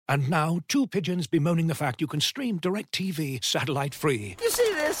And now, two pigeons bemoaning the fact you can stream DirecTV satellite-free. You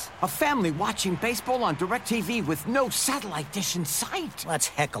see this? A family watching baseball on DirecTV with no satellite dish in sight. Let's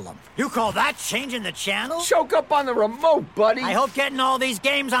heckle them. You call that changing the channel? Choke up on the remote, buddy. I hope getting all these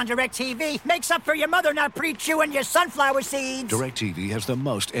games on DirecTV makes up for your mother not pre-chewing your sunflower seeds. DirecTV has the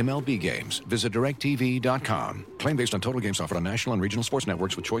most MLB games. Visit DirecTV.com. Claim based on total games offered on national and regional sports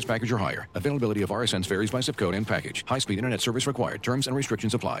networks with choice package or higher. Availability of RSNs varies by zip code and package. High-speed internet service required. Terms and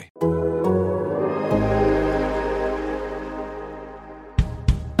restrictions apply.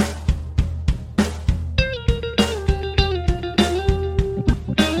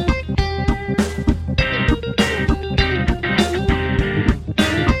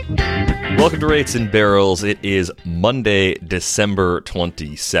 Welcome to Rates and Barrels. It is Monday, December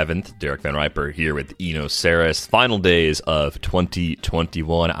 27th. Derek Van Riper here with Eno Saris. Final days of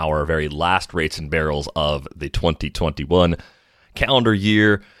 2021, our very last Rates and Barrels of the 2021 calendar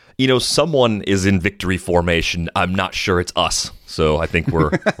year. You know, someone is in victory formation. I'm not sure it's us. So I think we're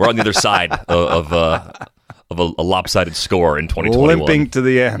on the other side of a lopsided score in 2021. Limping to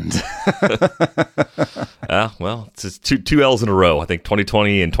the end. Well, it's just two L's in a row. I think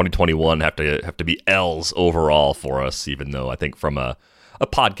 2020 and 2021 have to be L's overall for us, even though I think from a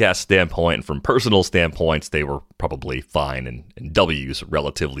podcast standpoint and from personal standpoints, they were probably fine and W's,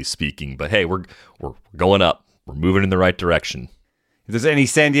 relatively speaking. But hey, we're going up. We're moving in the right direction. If there's any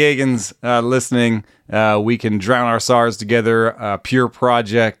San Diegans listening, we can drown our sorrows together. Pure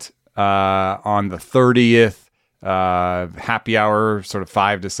Project on the 30th. Happy hour, sort of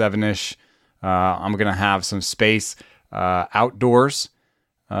 5 to 7-ish. I'm going to have some space outdoors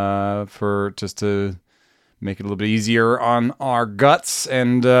for just to make it a little bit easier on our guts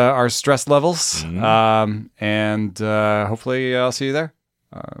and our stress levels. And hopefully I'll see you there.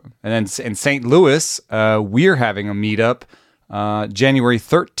 And then in St. Louis, we're having a meetup January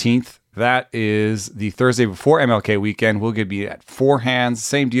 13th. That is the Thursday before MLK weekend. We're going to be at Four Hands,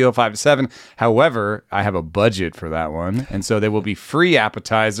 same deal, 5 to 7. However, I have a budget for that one, and so there will be free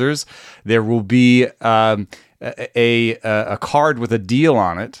appetizers. There will be a card with a deal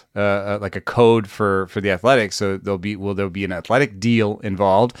on it, like a code for the athletics. So there'll be an athletic deal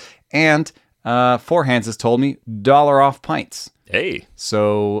involved, and Four Hands has told me $1 off pints. Hey,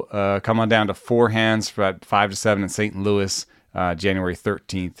 so come on down to Four Hands for 5 to 7 in St. Louis. January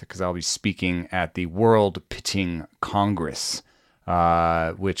 13th, because I'll be speaking at the World Pitching Congress,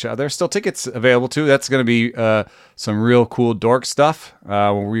 which there's still tickets available to. That's going to be some real cool dork stuff.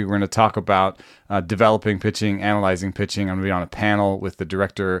 We're going to talk about developing pitching, analyzing pitching. I'm going to be on a panel with the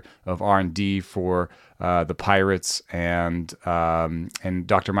director of R&D for the Pirates and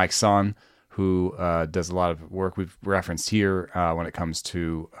Dr. Mike Son, who does a lot of work we've referenced here when it comes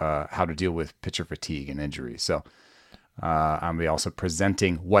to how to deal with pitcher fatigue and injury. So I'm be also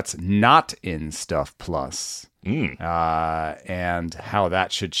presenting what's not in Stuff Plus and how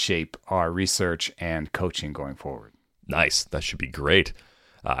that should shape our research and coaching going forward. Nice. That should be great.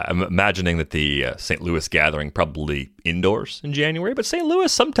 I'm imagining that the St. Louis gathering probably indoors in January, but St.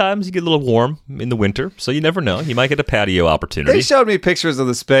 Louis, sometimes you get a little warm in the winter, so you never know. You might get a patio opportunity. They showed me pictures of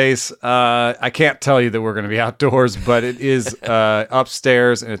the space. I can't tell you that we're going to be outdoors, but it is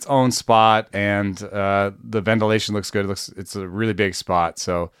upstairs in its own spot, and the ventilation looks good. It's a really big spot,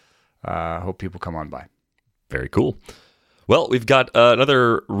 so I hope people come on by. Very cool. Well, we've got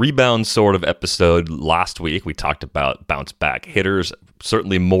another rebound sort of episode. Last week, we talked about bounce back hitters.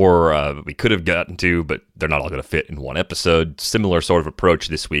 Certainly more we could have gotten to, but they're not all going to fit in one episode. Similar sort of approach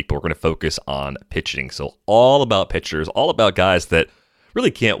this week, but we're going to focus on pitching. So all about pitchers, all about guys that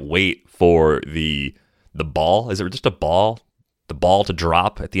really can't wait for the ball. Is it just a ball? The ball to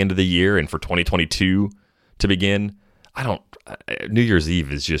drop at the end of the year and for 2022 to begin? New Year's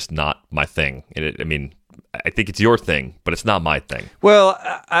Eve is just not my thing. I think it's your thing, but it's not my thing. Well,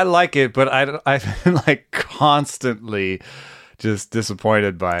 I like it, but I've been like constantly just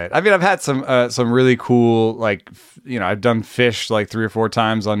disappointed by it. I mean, I've had some really cool, I've done Fish like 3 or 4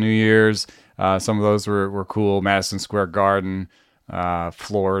 times on New Year's. Some of those were cool. Madison Square Garden,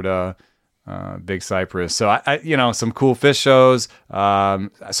 Florida, Big Cypress. So I some cool Fish shows,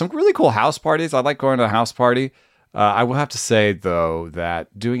 some really cool house parties. I like going to a house party. I will have to say, though,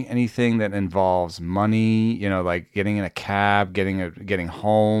 that doing anything that involves money, like getting in a cab, getting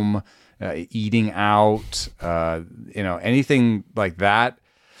home, eating out, anything like that,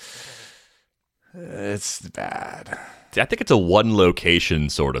 it's bad. I think it's a one location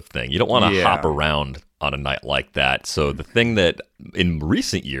sort of thing. You don't want to hop around on a night like that. So the thing that in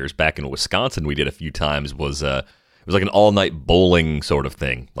recent years, back in Wisconsin, we did a few times was it was like an all night bowling sort of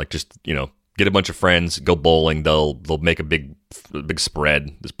thing. Like just, get a bunch of friends, go bowling. They'll make a big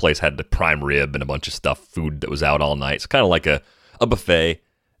spread. This place had the prime rib and a bunch of stuff, food that was out all night. It's kind of like a buffet,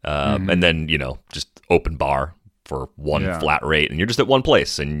 and then just open bar for one flat rate, and you're just at one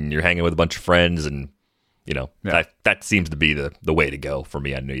place and you're hanging with a bunch of friends, and that seems to be the way to go for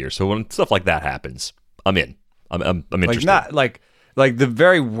me on New Year's. So when stuff like that happens, I'm in. I'm interested. Like the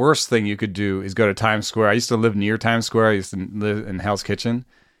very worst thing you could do is go to Times Square. I used to live near Times Square. I used to live in Hell's Kitchen.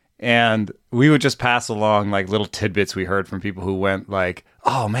 And we would just pass along like little tidbits we heard from people who went like,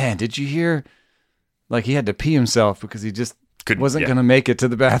 oh man, did you hear? Like he had to pee himself because he just wasn't going to make it to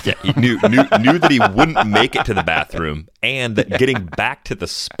the bathroom. Yeah, he knew that he wouldn't make it to the bathroom, and that getting back to the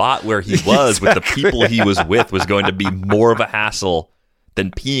spot where he was with the people he was with was going to be more of a hassle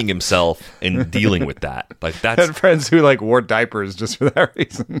than peeing himself and dealing with that. Like that's I had friends who like wore diapers just for that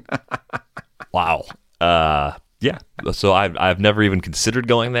reason. Wow. Yeah. So I've never even considered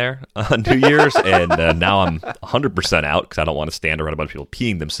going there on New Year's, and now I'm 100% out because I don't want to stand around a bunch of people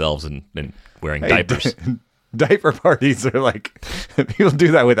peeing themselves and wearing diapers. Diaper parties are like people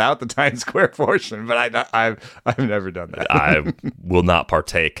do that without the Times Square portion, but I've never done that. I will not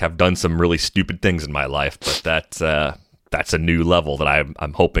partake. I've done some really stupid things in my life, but that's a new level that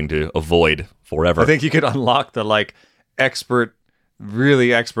I'm hoping to avoid forever. I think you could unlock the like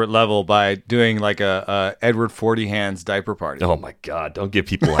really expert level by doing like a Edward 40 Hands diaper party. Oh my God! Don't give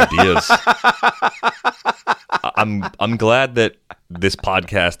people ideas. I'm glad that this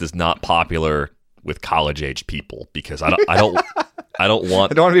podcast is not popular with college age people, because I don't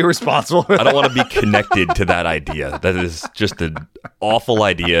want to be responsible. I don't want to be connected to that idea. That is just an awful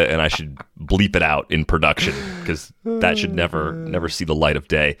idea, and I should bleep it out in production because that should never see the light of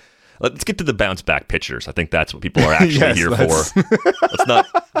day. Let's get to the bounce back pitchers. I think that's what people are actually here for. Let's not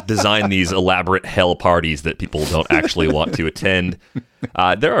design these elaborate hell parties that people don't actually want to attend.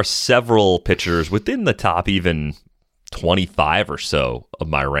 There are several pitchers within the top even 25 or so of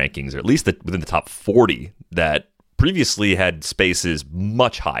my rankings, or at least within the top 40 that previously had spaces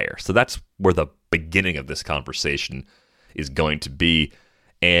much higher. So that's where the beginning of this conversation is going to be.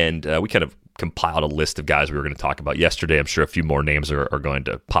 And we kind of compiled a list of guys we were going to talk about yesterday. I'm sure a few more names are going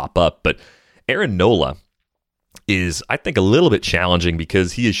to pop up. But Aaron Nola is, I think, a little bit challenging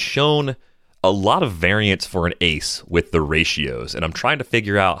because he has shown a lot of variance for an ace with the ratios. And I'm trying to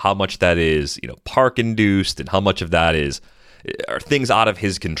figure out how much that is, park-induced, and how much of that are things out of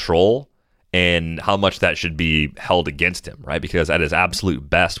his control, and how much that should be held against him, right? Because at his absolute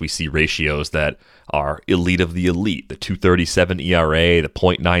best, we see ratios that are elite of the elite. The 2.37 ERA, the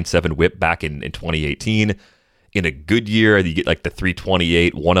 0.97 whip back in 2018. In a good year, you get like the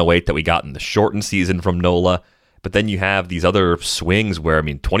 3.28, 1.08 that we got in the shortened season from Nola. But then you have these other swings where,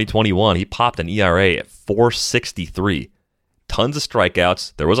 2021, he popped an ERA at 4.63. Tons of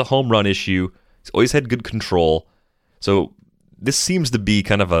strikeouts. There was a home run issue. He's always had good control. So this seems to be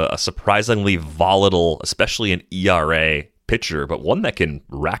kind of a surprisingly volatile, especially an ERA pitcher, but one that can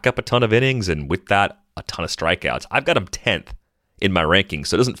rack up a ton of innings, and with that, a ton of strikeouts. I've got him 10th in my rankings,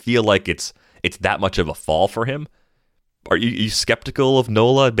 so it doesn't feel like it's that much of a fall for him. Are you skeptical of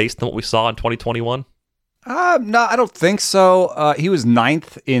Nola based on what we saw in 2021? No, I don't think so. He was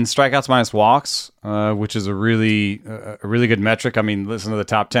 9th in strikeouts minus walks, which is a really good metric. Listen to the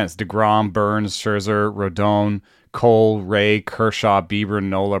top 10. It's DeGrom, Burns, Scherzer, Rodon, Cole, Ray, Kershaw, Bieber,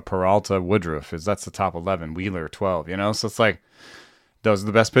 Nola, Peralta, Woodruff. That's the top 11. Wheeler, 12. So it's like those are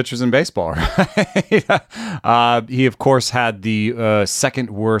the best pitchers in baseball, right? He of course had the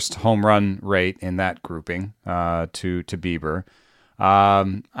second worst home run rate in that grouping to Bieber.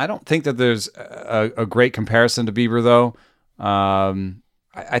 I don't think that there's a great comparison to Bieber, though.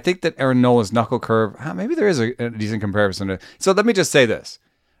 I think that Aaron Nola's knuckle curve, maybe there is a decent comparison. So let me just say this.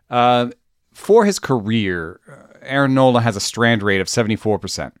 For his career, Aaron Nola has a strand rate of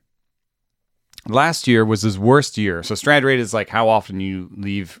 74%. Last year was his worst year. So strand rate is like how often you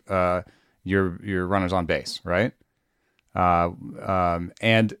leave your runners on base, right?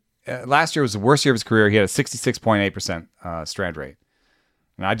 And last year was the worst year of his career. He had a 66.8% strand rate.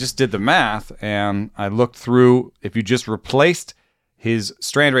 And I just did the math, and I looked through, if you just replaced his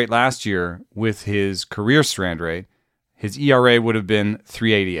strand rate last year with his career strand rate, his ERA would have been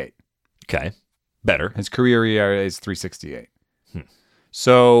 3.88. Okay. Better. His career ERA is 3.68.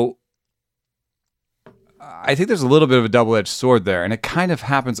 So I think there's a little bit of a double-edged sword there, and it kind of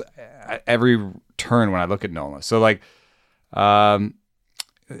happens at every turn when I look at Nola. So, like,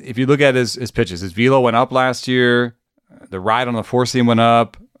 if you look at his pitches, his velo went up last year. The ride on the four seam went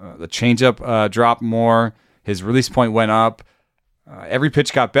up. The changeup dropped more. His release point went up. Every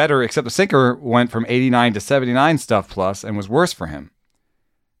pitch got better, except the sinker went from 89 to 79 stuff plus and was worse for him.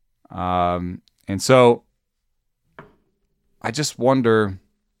 And so I just wonder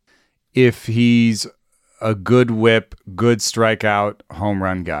if he's a good whip, good strikeout, home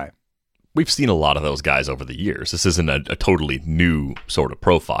run guy. We've seen a lot of those guys over the years. This isn't a totally new sort of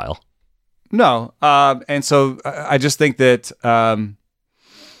profile. No. And so I just think that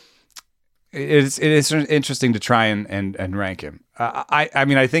it is interesting to try and rank him. I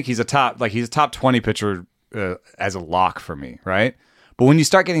mean, I think he's a top 20 pitcher as a lock for me, right? But when you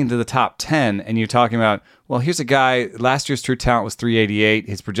start getting into the top 10 and you're talking about, well, here's a guy, last year's true talent was 388.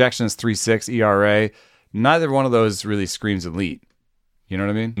 His projection is 3.6 ERA. Neither one of those really screams elite. You know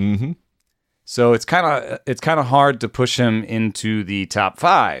what I mean? Mm-hmm. So it's kind of hard to push him into the top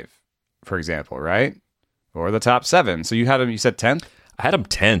 5, for example, right? Or the top 7. So you said 10th? I had him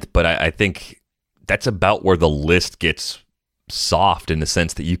 10th, but I think that's about where the list gets soft in the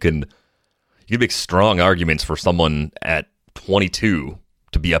sense that you can make strong arguments for someone at 22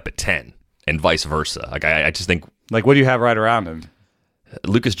 to be up at 10 and vice versa. Like I just think, like, what do you have right around him?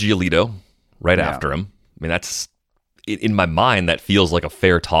 Lucas Giolito right after him. I mean, that's in my mind, that feels like a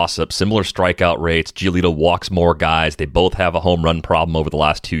fair toss-up. Similar strikeout rates. Giolito walks more guys. They both have a home run problem over the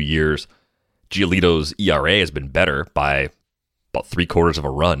last 2 years. Giolito's ERA has been better by about 3/4 of a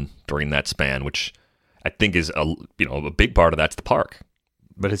run during that span, which I think is a big part of that's the park.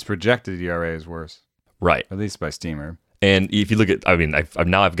 But his projected ERA is worse, right? At least by Steamer. And if you look at, I mean,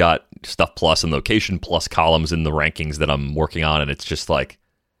 I've got Stuff Plus and Location Plus columns in the rankings that I'm working on, and it's just like,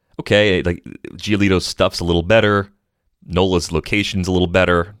 okay, like Giolito's stuff's a little better, Nola's location's a little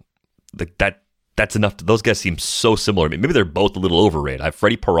better. Like that's enough. Those guys seem so similar. I mean, maybe they're both a little overrated. I have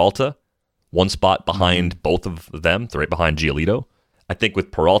Freddie Peralta, one spot behind both of them, right behind Giolito. I think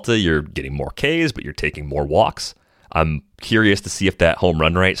with Peralta, you're getting more Ks, but you're taking more walks. I'm curious to see if that home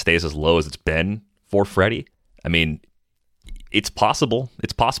run rate stays as low as it's been for Freddie. I mean, it's possible.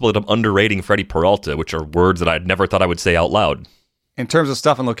 It's possible that I'm underrating Freddie Peralta, which are words that I'd never thought I would say out loud. In terms of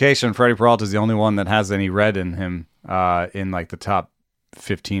stuff and location, Freddie Peralta is the only one that has any red in him in like the top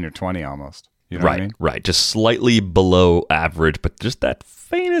 15 or 20 almost. You know what I mean? Right. Just slightly below average, but just that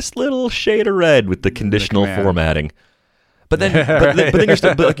faintest little shade of red with the conditional formatting. But then,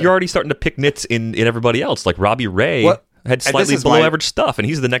 you're already starting to pick nits in everybody else. Like Robbie Ray had slightly below average stuff, and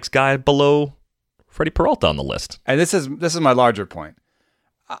he's the next guy below Freddie Peralta on the list. And this is my larger point.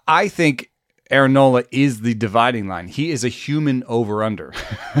 I think Aaron Nola is the dividing line. He is a human over/under,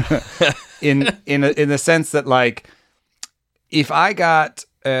 in the sense that, like, if I got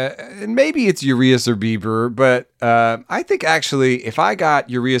and maybe it's Urias or Bieber, but I think actually if I got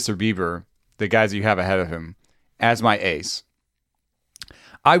Urias or Bieber, the guys you have ahead of him, as my ace,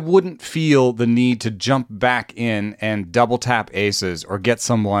 I wouldn't feel the need to jump back in and double tap aces or get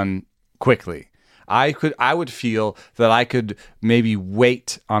someone quickly. I would feel that I could maybe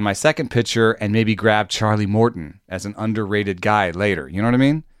wait on my second pitcher and maybe grab Charlie Morton as an underrated guy later. You know what I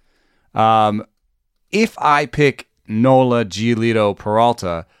mean? If I pick Nola, Giolito,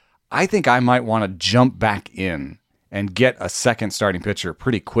 Peralta, I think I might want to jump back in and get a second starting pitcher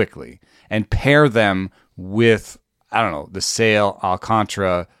pretty quickly and pair them with, I don't know, the Sale,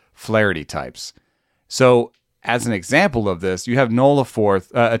 Alcantara, Flaherty types. So as an example of this, you have Nola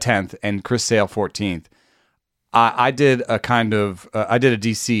 10th and Chris Sale 14th. I did a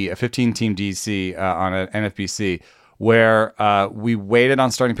DC, a 15-team DC on an NFBC where we waited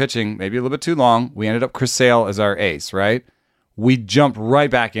on starting pitching maybe a little bit too long. We ended up Chris Sale as our ace, right? We jumped right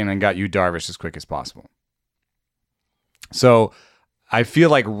back in and got Yu Darvish as quick as possible. So I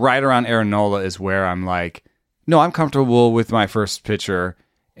feel like right around Aaron Nola is where I'm like, no, I'm comfortable with my first pitcher,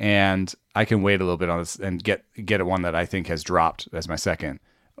 and I can wait a little bit on this and get one that I think has dropped as my second.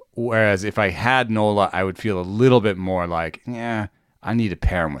 Whereas if I had Nola, I would feel a little bit more like, yeah, I need to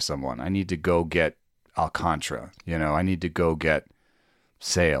pair him with someone. I need to go get Alcantara. I need to go get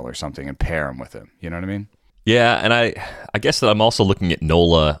Sale or something and pair him with him. You know what I mean? Yeah, and I guess that I'm also looking at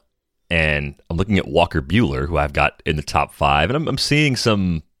Nola, and I'm looking at Walker Buehler, who I've got in the top 5, and I'm seeing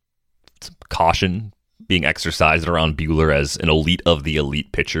some caution being exercised around Buehler as an elite of the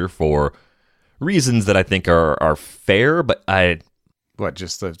elite pitcher for reasons that I think are fair, but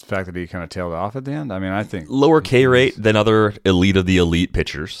just the fact that he kind of tailed off at the end? I mean, I think lower K rate than other elite of the elite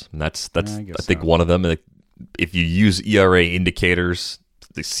pitchers. And that's I think one of them. If you use ERA indicators,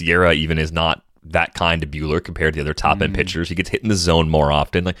 the Sierra even is not that kind of Buehler compared to the other top end pitchers. He gets hit in the zone more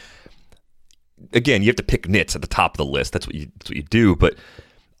often. Like, again, you have to pick nits at the top of the list. That's what you do. But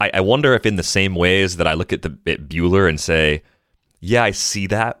I wonder if in the same ways that I look at Buehler and say, yeah, I see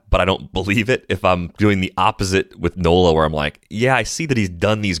that, but I don't believe it. If I'm doing the opposite with Nola, where I'm like, yeah, I see that he's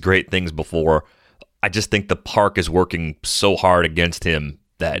done these great things before. I just think the park is working so hard against him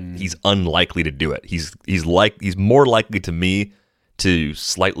that he's unlikely to do it. He's more likely to me to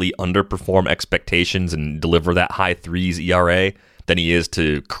slightly underperform expectations and deliver that high threes ERA than he is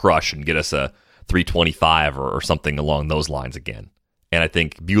to crush and get us a 325 or something along those lines again. And I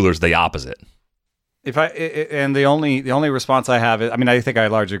think Buehler's the opposite. The only response I have is, I mean, I think I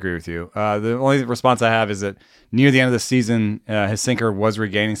largely agree with you. The only response I have is that near the end of the season, his sinker was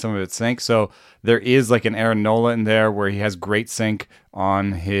regaining some of its sink. So there is like an Aaron Nola in there where he has great sink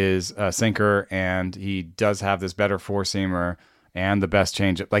on his sinker, and he does have this better four-seamer and the best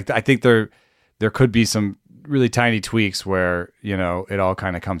changeup. Like, I think there could be some really tiny tweaks where, it all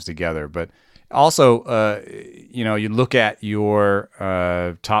kind of comes together. But also, you look at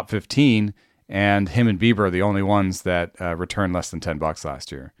your top 15, and him and Bieber are the only ones that returned less than $10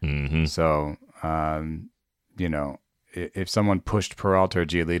 last year. Mm-hmm. So, if someone pushed Peralta or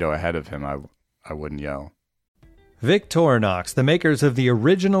Giolito ahead of him, I wouldn't yell. Victorinox, the makers of the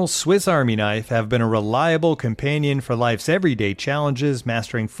original Swiss Army knife, have been a reliable companion for life's everyday challenges,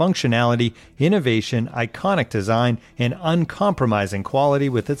 mastering functionality, innovation, iconic design, and uncompromising quality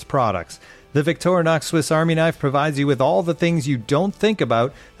with its products. The Victorinox Swiss Army knife provides you with all the things you don't think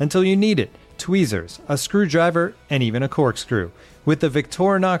about until you need it. Tweezers, a screwdriver, and even a corkscrew. With the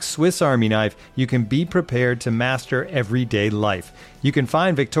Victorinox Swiss Army knife, you can be prepared to master everyday life. You can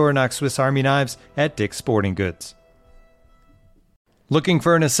find Victorinox Swiss Army knives at Dick's Sporting Goods. Looking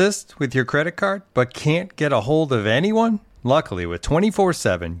for an assist with your credit card, but can't get a hold of anyone? Luckily, with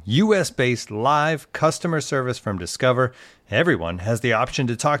 24/7 US-based live customer service from Discover, everyone has the option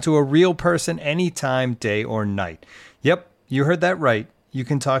to talk to a real person anytime, day or night. Yep, you heard that right. You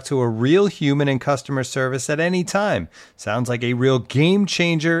can talk to a real human in customer service at any time. Sounds like a real game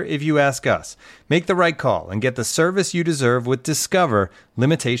changer if you ask us. Make the right call and get the service you deserve with Discover.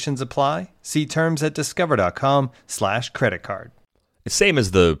 Limitations apply. See terms at discover.com/creditcard. Same as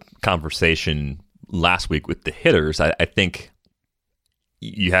the conversation last week with the hitters. I think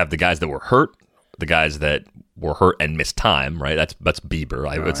you have the guys that were hurt, the guys that were hurt and missed time, right? That's Bieber.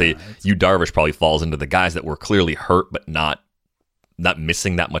 I would say Yu Darvish probably falls into the guys that were clearly hurt but not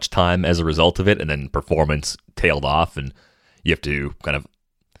missing that much time as a result of it, and then performance tailed off, and you have to kind of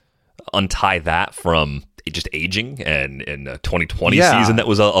untie that from just aging and in a 2020 season that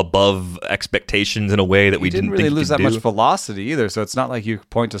was above expectations in a way that we didn't really think lose he could that do. much velocity either. So it's not like you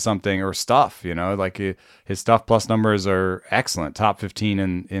point to something or stuff, like his stuff plus numbers are excellent, top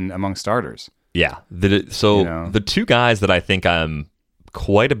 15 in among starters. Yeah. The two guys that I think I'm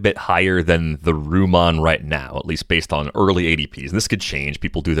quite a bit higher than the room on right now, at least based on early ADPs. And this could change.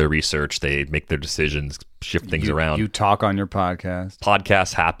 People do their research. They make their decisions, shift things around. You talk on your podcast.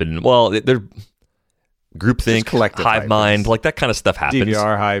 Podcasts happen. Well, they're groupthink, hive mind, like that kind of stuff happens.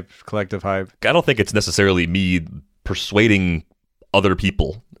 DVR hype, collective hype. I don't think it's necessarily me persuading other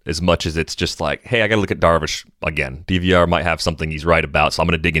people as much as it's just like, hey, I got to look at Darvish again. DVR might have something he's right about, so I'm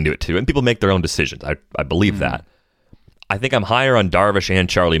going to dig into it too. And people make their own decisions. I believe that. I think I'm higher on Darvish and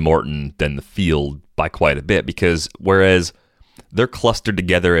Charlie Morton than the field by quite a bit, because whereas they're clustered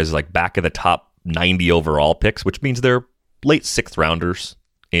together as like back of the top 90 overall picks, which means they're late 6th rounders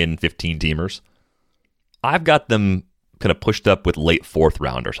in 15 teamers, I've got them kind of pushed up with late 4th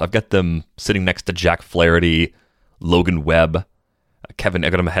rounders. I've got them sitting next to Jack Flaherty, Logan Webb, I got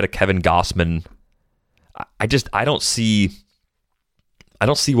them ahead of Kevin Gossman. I don't see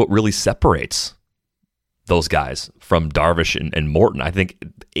what really separates those guys from Darvish and Morton. I think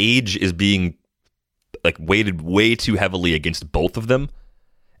age is being like weighted way too heavily against both of them.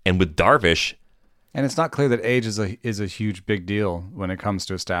 And with Darvish, and it's not clear that age is a huge big deal when it comes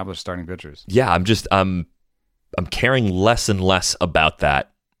to established starting pitchers. Yeah, I'm caring less and less about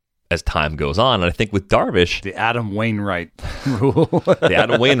that as time goes on. And I think with Darvish, the Adam Wainwright rule,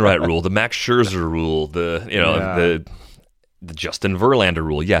 the Max Scherzer rule, the Justin Verlander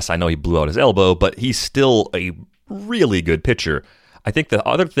rule. Yes, I know he blew out his elbow, but he's still a really good pitcher. I think the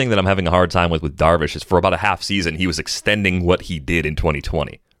other thing that I'm having a hard time with Darvish is for about a half season, he was extending what he did in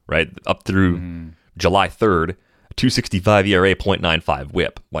 2020, right? Up through July 3rd, 2.65 ERA, 0.95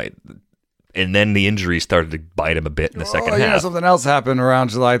 whip. Right? And then the injury started to bite him a bit in the second half. Something else happened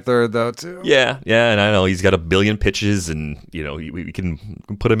around July 3rd, though, too. Yeah, and I know he's got 1 billion pitches, and we can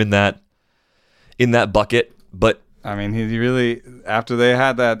put him in that bucket. But I mean, he really, after they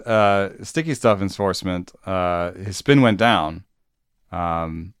had that sticky stuff enforcement, his spin went down,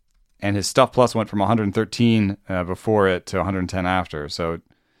 and his stuff plus went from 113 before it to 110 after. So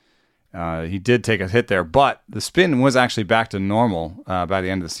he did take a hit there, but the spin was actually back to normal by the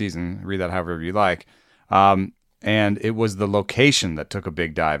end of the season. Read that however you like. And it was the location that took a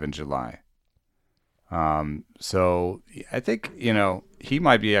big dive in July. So I think, he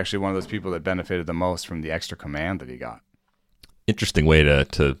might be actually one of those people that benefited the most from the extra command that he got. Interesting way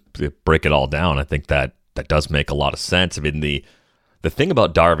to break it all down. I think that does make a lot of sense. I mean, the thing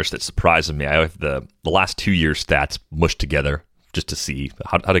about Darvish that surprises me, I have the last 2 years stats mushed together just to see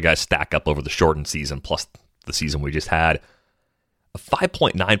how do guys stack up over the shortened season plus the season we just had. A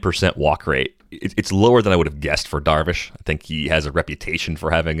 5.9% walk rate. It's lower than I would have guessed for Darvish. I think he has a reputation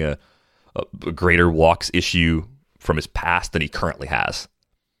for having a greater walks issue from his past than he currently has.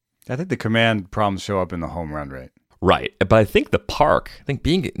 I think the command problems show up in the home run rate. Right. But I think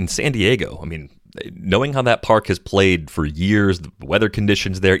being in San Diego, I mean, knowing how that park has played for years, the weather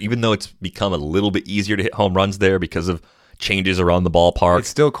conditions there, even though it's become a little bit easier to hit home runs there because of changes around the ballpark. It's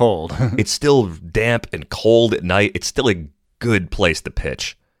still cold. It's still damp and cold at night. It's still a good place to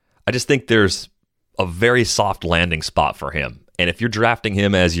pitch. I just think there's a very soft landing spot for him. And if you're drafting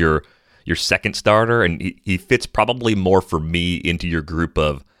him as your second starter, and he fits probably more for me into your group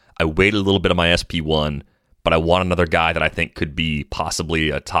of, I waited a little bit on my SP1, but I want another guy that I think could be possibly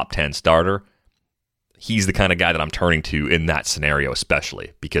a top 10 starter. He's the kind of guy that I'm turning to in that scenario,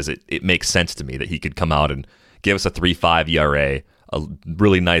 especially because it makes sense to me that he could come out and give us a 3.5 ERA, a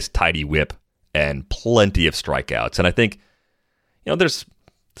really nice tidy whip, and plenty of strikeouts. And I think, there's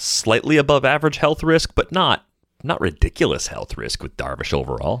slightly above average health risk, but not ridiculous health risk with Darvish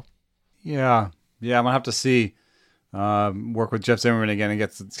overall. Yeah, I'm gonna have to see. Work with Jeff Zimmerman again and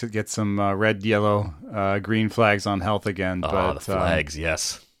get some red, yellow, green flags on health again. But the flags,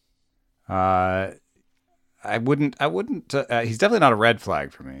 yes. I wouldn't. He's definitely not a red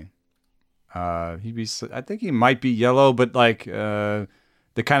flag for me. I think he might be yellow, but like the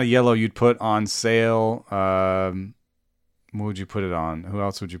kind of yellow you'd put on Sale. What would you put it on? Who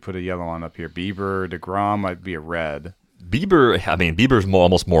else would you put a yellow on up here? Bieber, DeGrom might be a red. Bieber's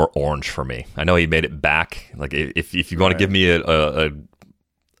almost more orange for me. I know he made it back. Like if you want to give me a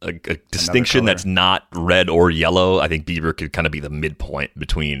distinction that's not red or yellow, I think Bieber could kind of be the midpoint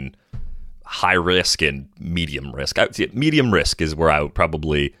between high risk and medium risk. Medium risk is where I would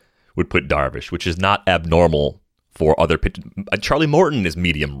probably put Darvish, which is not abnormal for other pitchers. Charlie Morton is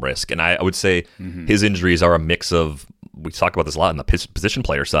medium risk, and I would say his injuries are a mix of, we talk about this a lot on the position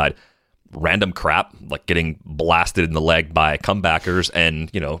player side, random crap, like getting blasted in the leg by comebackers and,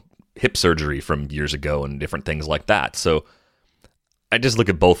 hip surgery from years ago and different things like that. So I just look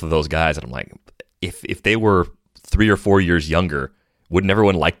at both of those guys and I'm like, if they were 3 or 4 years younger, wouldn't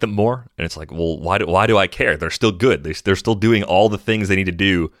everyone like them more? And it's like, well, why do I care? They're still good. They're still doing all the things they need to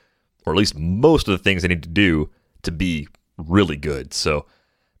do, or at least most of the things they need to do to be really good. So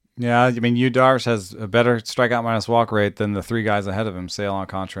yeah, I mean, Darvish has a better strikeout minus walk rate than the three guys ahead of him, Sale,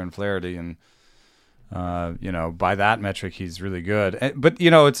 Alcantara, and Flaherty, and by that metric, he's really good. But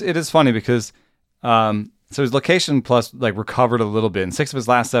it is funny because so his location plus like recovered a little bit. In 6 of his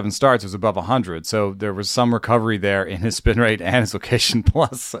last 7 starts, it was above 100, so there was some recovery there in his spin rate and his location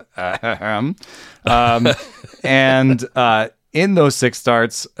plus. And in those 6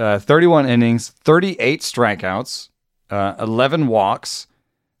 starts, 31 innings, 38 strikeouts, 11 walks.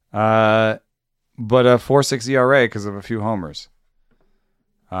 But a 4.6 ERA because of a few homers.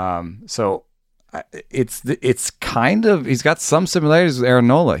 So it's kind of, he's got some similarities with Aaron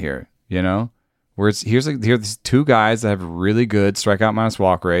Nola here, where here's 2 guys that have really good strikeout minus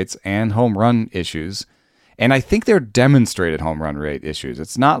walk rates and home run issues, and I think they're demonstrated home run rate issues.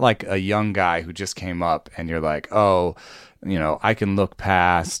 It's not like a young guy who just came up and you're like, oh, I can look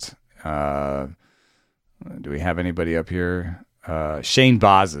past. Do we have anybody up here? Shane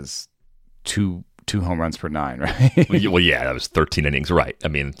Baz's two home runs per 9, right? Well, yeah, that was 13 innings, right? I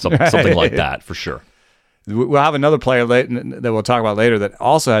mean, something like that for sure. We'll have another player that we'll talk about later that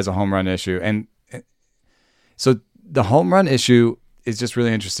also has a home run issue, and so the home run issue is just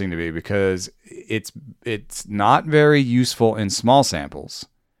really interesting to me because it's not very useful in small samples.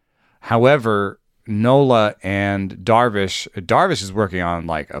 However, Nola and Darvish is working on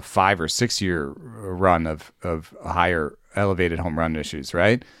like a 5 or 6 year run of higher elevated home run issues,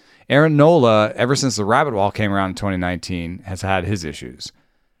 right? Aaron Nola, ever since the rabbit wall came around in 2019, has had his issues.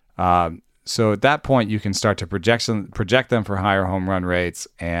 So at that point, you can start to project them for higher home run rates,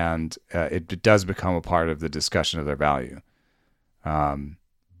 and it does become a part of the discussion of their value.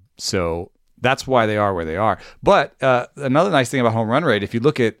 So that's why they are where they are. But another nice thing about home run rate, if you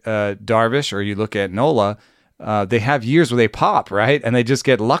look at Darvish or you look at Nola, they have years where they pop, right? And they just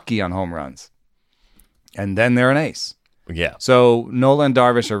get lucky on home runs. And then they're an ace. Yeah. So Nola and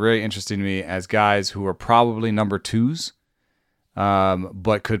Darvish are very interesting to me as guys who are probably number 2s,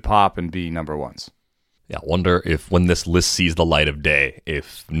 but could pop and be number 1s. Yeah, I wonder if when this list sees the light of day,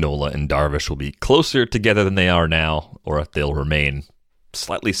 if Nola and Darvish will be closer together than they are now, or if they'll remain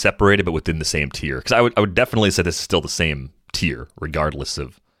slightly separated, but within the same tier. Because I would definitely say this is still the same tier, regardless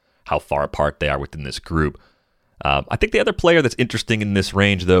of how far apart they are within this group. I think the other player that's interesting in this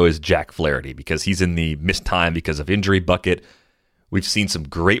range, though, is Jack Flaherty, because he's in the missed time because of injury bucket. We've seen some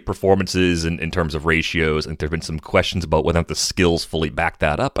great performances in terms of ratios, and there have been some questions about whether or not the skills fully back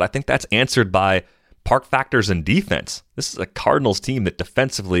that up, but I think that's answered by park factors and defense. This is a Cardinals team that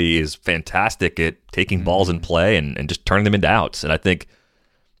defensively is fantastic at taking balls in play and just turning them into outs, and I think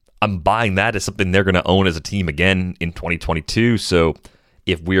I'm buying that as something they're going to own as a team again in 2022, so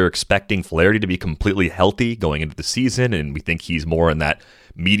if we're expecting Flaherty to be completely healthy going into the season, and we think he's more in that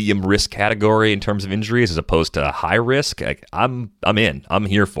medium risk category in terms of injuries as opposed to high risk, I'm in. I'm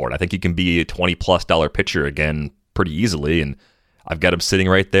here for it. I think he can be a $20+ pitcher again pretty easily, and I've got him sitting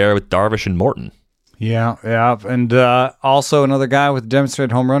right there with Darvish and Morton. Yeah, and also another guy with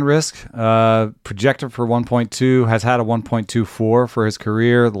demonstrated home run risk, projected for 1.2, has had a 1.24 for his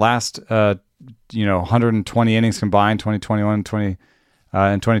career. Last 120 innings combined, 2021,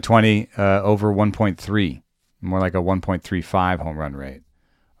 2020, over 1.3, more like a 1.35 home run rate.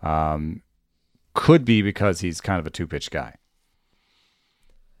 Could be because he's kind of a two-pitch guy.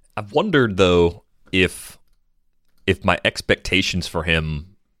 I've wondered, though, if my expectations for him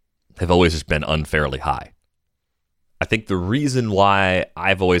have always just been unfairly high. I think the reason why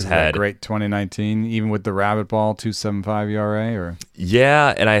I've always had great 2019, even with the rabbit ball 2.75 ERA, or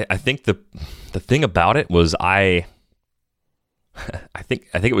and I think the thing about it was I think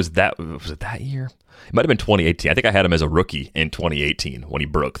it was it that year? It might have been 2018. I think I had him as a rookie in 2018 when he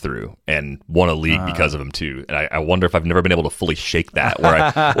broke through and won a league because of him too. And I wonder if I've never been able to fully shake that. When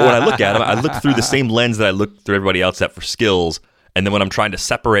I look at him, I look through the same lens that I look through everybody else at for skills. And then when I'm trying to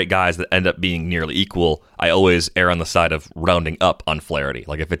separate guys that end up being nearly equal, I always err on the side of rounding up on Flaherty.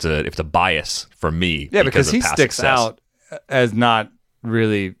 Like if it's a bias for me, because he sticks out as not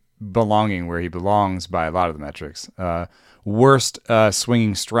really belonging where he belongs by a lot of the metrics. Worst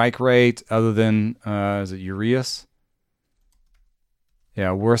swinging strike rate other than, is it Urias?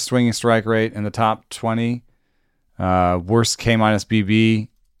 Yeah, worst swinging strike rate in the top 20. Worst K-minus BB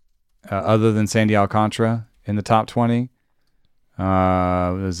other than Sandy Alcantara in the top 20.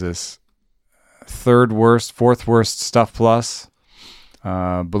 What is this? Fourth worst stuff plus.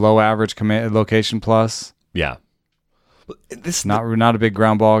 Below average command location plus. Yeah. This not a big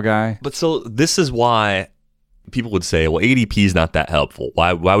ground ball guy. But so this is why people would say, well, ADP is not that helpful.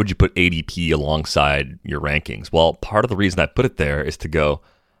 Why would you put ADP alongside your rankings? Well, part of the reason I put it there is to go,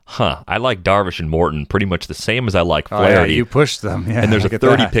 I like Darvish and Morton pretty much the same as I like Flaherty. Oh, yeah, you pushed them. Yeah, and there's a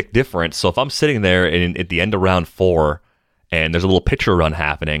 30-pick difference. So if I'm sitting there and at the end of round 4 and there's a little pitcher run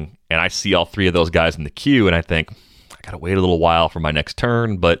happening and I see all three of those guys in the queue and I think, I got to wait a little while for my next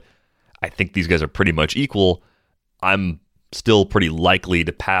turn, but I think these guys are pretty much equal, I'm still pretty likely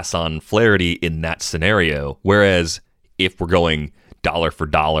to pass on Flaherty in that scenario. Whereas if we're going dollar for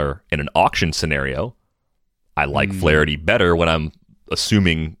dollar in an auction scenario, I like Flaherty better when I'm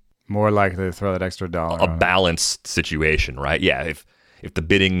assuming more likely to throw that extra dollar. A balanced situation, right? Yeah, if the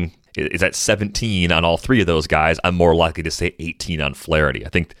bidding is at 17 on all three of those guys, I'm more likely to say 18 on Flaherty.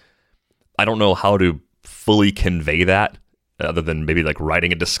 I don't know how to fully convey that other than maybe like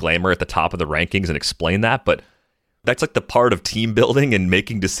writing a disclaimer at the top of the rankings and explain that, but that's like the part of team building and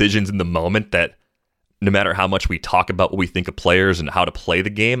making decisions in the moment that no matter how much we talk about what we think of players and how to play the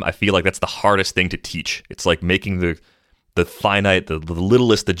game, I feel like that's the hardest thing to teach. It's like making the finite, the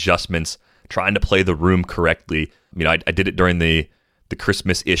littlest adjustments, trying to play the room correctly. I did it during the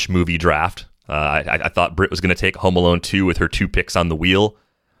Christmas-ish movie draft. I thought Britt was going to take Home Alone 2 with her 2 picks on the wheel.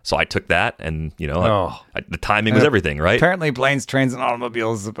 So I took that, and the timing was everything, right? Apparently, Planes, Trains, and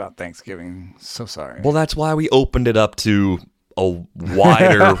Automobiles is about Thanksgiving. So sorry. Well, that's why we opened it up to a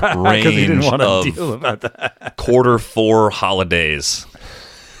wider range of deal about that. Quarter 4 holidays.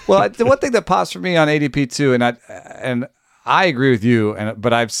 Well, the one thing that pops for me on ADP too, and I agree with you,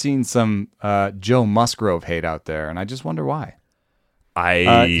 but I've seen some Joe Musgrove hate out there, and I just wonder why.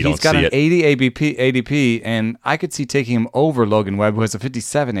 He's got an 80 ADP, and I could see taking him over Logan Webb, who has a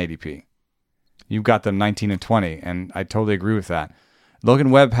 57 ADP. You've got them 19 and 20, and I totally agree with that.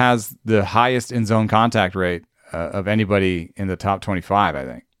 Logan Webb has the highest in-zone contact rate of anybody in the top 25, I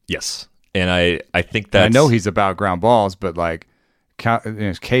think. Yes, and I think that I know he's about ground balls, but like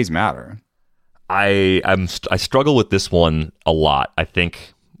K's matter. I struggle with this one a lot. I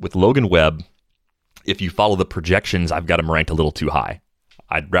think with Logan Webb, if you follow the projections, I've got him ranked a little too high.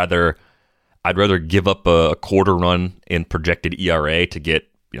 I'd rather give up a quarter run in projected ERA to get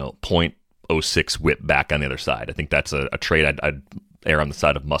 0.06 whip back on the other side. I think that's a trade I'd err on the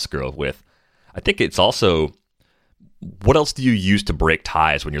side of Musgrove with. I think it's also what else do you use to break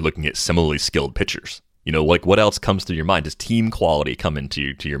ties when you're looking at similarly skilled pitchers? Like what else comes through your mind? Does team quality come into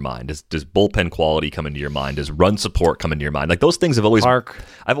your mind? Does bullpen quality come into your mind? Does run support come into your mind? Like those things have always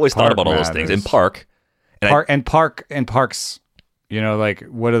I've always thought about all those things in Park. And Parks. Like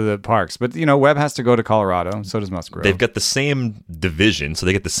what are the parks? But Webb has to go to Colorado. So does Musgrove. They've got the same division, so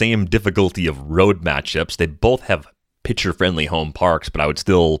they get the same difficulty of road matchups. They both have pitcher-friendly home parks, but I would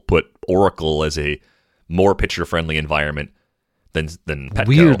still put Oracle as a more pitcher-friendly environment than Petco.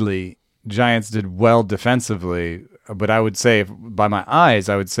 Weirdly, Giants did well defensively, but I would say, by my eyes,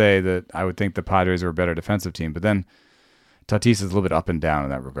 I would say that I would think the Padres are a better defensive team. But then Tatis is a little bit up and down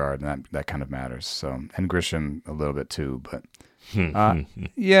in that regard, and that kind of matters. So, and Grisham a little bit too. But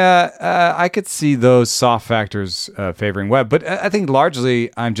I could see those soft factors favoring Webb. But I think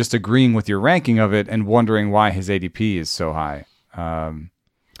largely I'm just agreeing with your ranking of it and wondering why his ADP is so high.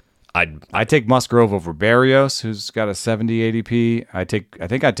 I take Musgrove over Barrios, who's got a 70 ADP. I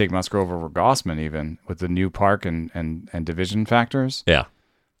think I'd take Musgrove over Gossman even with the new park and division factors. Yeah.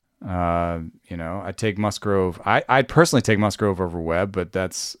 I'd take Musgrove. I'd personally take Musgrove over Webb, but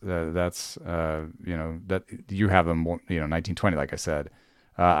that's that you have them 1920 like I said.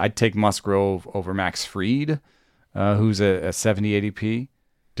 I'd take Musgrove over Max Fried, who's a 70 ADP.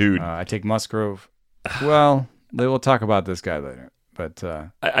 Dude. I take Musgrove. Well, we'll talk about this guy later. But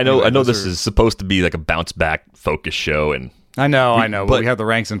I know this is supposed to be like a bounce back focus show, and I know. But we have the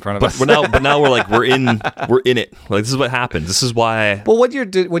ranks in front of us. But now we're in it. Like this is what happens. This is why. Well, when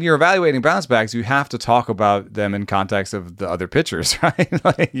you're evaluating bounce backs, you have to talk about them in context of the other pitchers, right?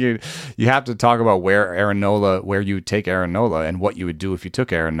 Like you have to talk about where you would take Aaron Nola, and what you would do if you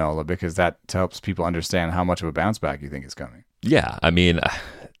took Aaron Nola, because that helps people understand how much of a bounce back you think is coming. Yeah, I mean,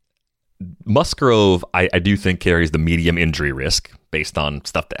 Musgrove, I do think carries the medium injury risk based on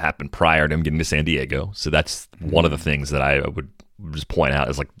stuff that happened prior to him getting to San Diego. So that's one of the things that I would just point out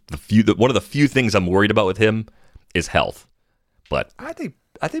is like one of the few things I'm worried about with him is health. But I think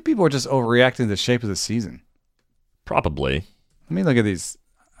people are just overreacting to the shape of the season. Probably. Let me look at these.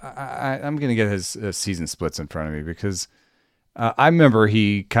 I'm going to get his season splits in front of me because I remember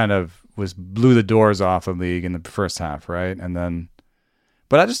he kind of blew the doors off the league in the first half, right?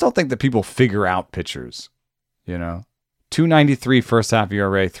 But I just don't think that people figure out pitchers, 2.93 first half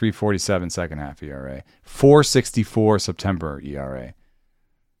ERA, 3.47 second half ERA, 4.64 September ERA.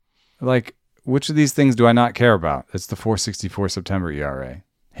 Like, which of these things do I not care about? It's the 4.64 September ERA.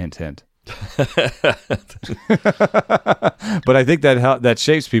 Hint, hint. But I think that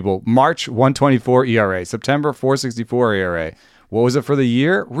shapes people. March 1.24 ERA, September 4.64 ERA. What was it for the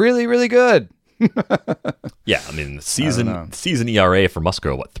year? Really, really good. Yeah, I mean, season ERA for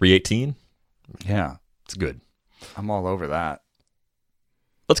Musgrove, 3.18? Yeah. It's good. I'm all over that.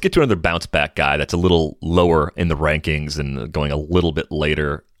 Let's get to another bounce back guy that's a little lower in the rankings and going a little bit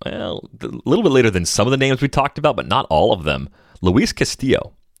later. Well, a little bit later than some of the names we talked about, but not all of them. Luis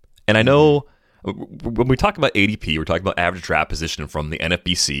Castillo. And I know when we talk about ADP, we're talking about average draft position from the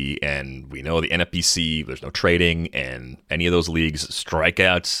NFBC, and we know the NFBC, there's no trading, and any of those leagues,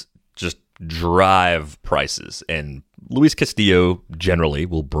 strikeouts just drive prices. And Luis Castillo generally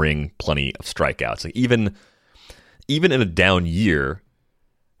will bring plenty of strikeouts. Like even in a down year,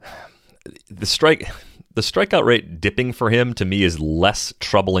 the strikeout rate dipping for him to me is less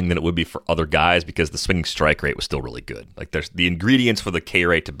troubling than it would be for other guys because the swinging strike rate was still really good. Like there's the ingredients for the K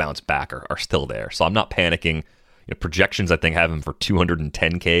rate to bounce back are still there. So I'm not panicking. Projections I think have him for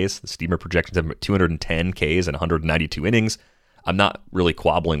 210 Ks. The Steamer projections have him at 210 Ks and 192 innings. I'm not really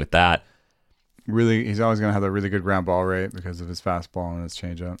quabbling with that. Really, he's always going to have a really good ground ball rate because of his fastball and his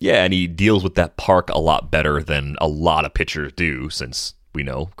changeup. Yeah, and he deals with that park a lot better than a lot of pitchers do, since we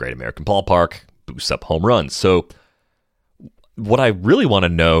know Great American Ballpark boosts up home runs. So what I really want to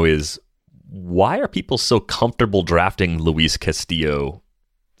know is, why are people so comfortable drafting Luis Castillo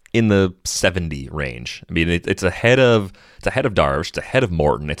in the 70 range? I mean, it's ahead of Darvish, it's ahead of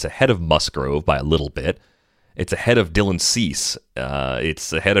Morton, it's ahead of Musgrove by a little bit. It's ahead of Dylan Cease.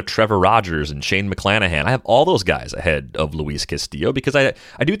 It's ahead of Trevor Rogers and Shane McClanahan. I have all those guys ahead of Luis Castillo because I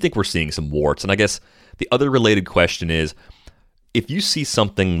do think we're seeing some warts. And I guess the other related question is, if you see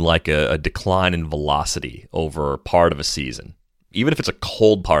something like a decline in velocity over part of a season, even if it's a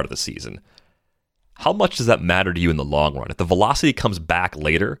cold part of the season, how much does that matter to you in the long run? If the velocity comes back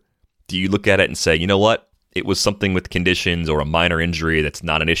later, do you look at it and say, you know what? It was something with conditions or a minor injury that's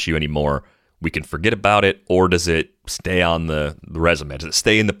not an issue anymore. We can forget about it, or does it stay on the resume? Does it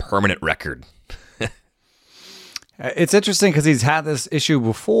stay in the permanent record? It's interesting because he's had this issue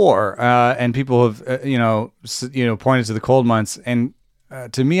before, and people have, pointed to the cold months. And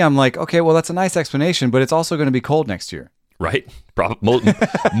to me, I'm like, okay, well, that's a nice explanation, but it's also going to be cold next year. Right?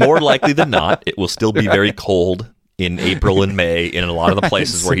 More likely than not, it will still be very cold in April and May in a lot of the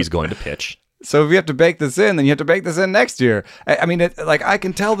places where he's going to pitch. So if you have to bake this in, then you have to bake this in next year. I mean, I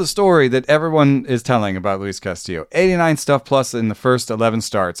can tell the story that everyone is telling about Luis Castillo. 89 stuff plus in the first 11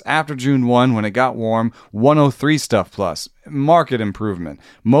 starts. After June 1, when it got warm, 103 stuff plus. Market improvement.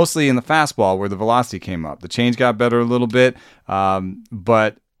 Mostly in the fastball where the velocity came up. The change got better a little bit. So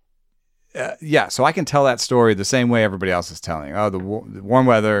I can tell that story the same way everybody else is telling. Oh, the warm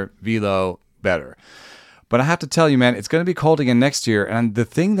weather, velo, better. But I have to tell you, man, it's going to be cold again next year. And the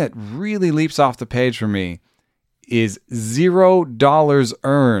thing that really leaps off the page for me is $0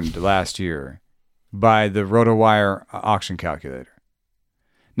 earned last year by the RotoWire auction calculator.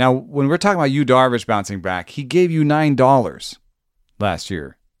 Now, when we're talking about Yu Darvish bouncing back, he gave you $9 last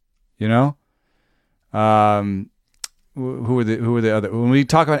year. You know? Who were the other? When we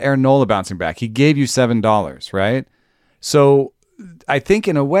talk about Aaron Nola bouncing back, he gave you $7, right? So I think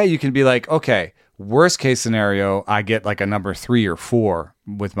in a way you can be like, okay, worst case scenario, I get like a number 3 or 4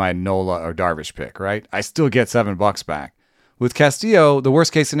 with my Nola or Darvish pick, right? I still get $7 back. With Castillo, the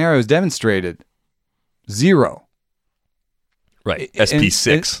worst case scenario is demonstrated 0. Right.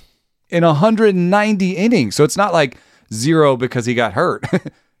 SP6. In 190 innings. So it's not like 0 because he got hurt.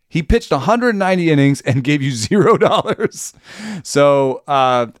 He pitched 190 innings and gave you $0. So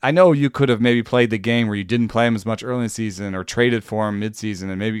I know you could have maybe played the game where you didn't play him as much early in the season or traded for him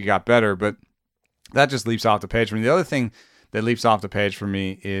midseason and maybe you got better, but that just leaps off the page for me. The other thing that leaps off the page for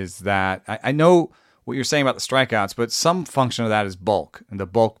me is that I know what you're saying about the strikeouts, but some function of that is bulk and the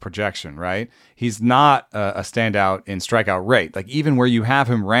bulk projection, right? He's not a standout in strikeout rate. Like even where you have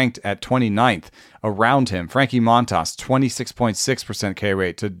him ranked at 29th around him, Frankie Montas, 26.6% K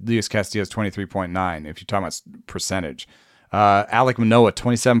rate to Luis Castillo's 23.9, if you're talking about percentage. Alek Manoah,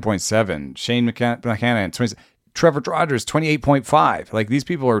 27.7. Shane McCann, 20. Trevor Rogers, 28.5. Like these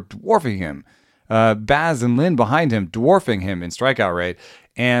people are dwarfing him. Baz and Lynn behind him, dwarfing him in strikeout rate.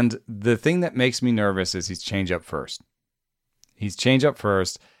 And the thing that makes me nervous is he's changeup first. He's changeup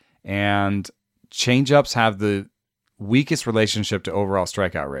first, and changeups have the weakest relationship to overall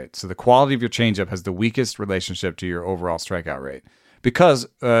strikeout rate. So the quality of your changeup has the weakest relationship to your overall strikeout rate because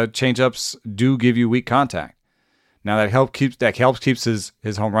changeups do give you weak contact. Now that helps keeps his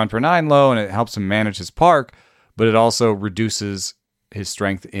home run per 9 low, and it helps him manage his park, but it also reduces his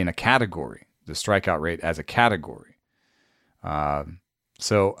strength in a category. The strikeout rate as a category.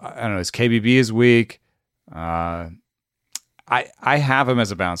 So I don't know. His KBB is weak. I have him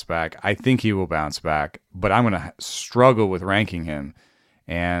as a bounce back. I think he will bounce back, but I'm going to struggle with ranking him.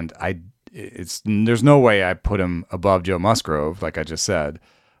 And there's no way I put him above Joe Musgrove, like I just said.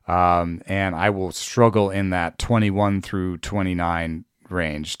 And I will struggle in that 21 through 29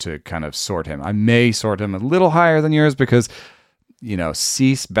 range to kind of sort him. I may sort him a little higher than yours because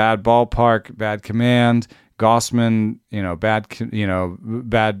Cease, bad ballpark, bad command. Gossman,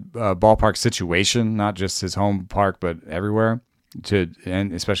 bad ballpark situation, not just his home park, but everywhere,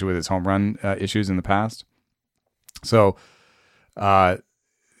 and especially with his home run issues in the past. So, and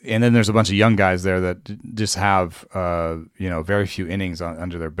then there's a bunch of young guys there that just have, very few innings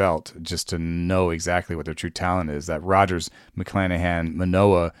under their belt just to know exactly what their true talent is. That Rogers, McClanahan,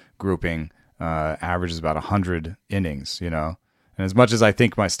 Manoah grouping averages about 100 innings, And as much as I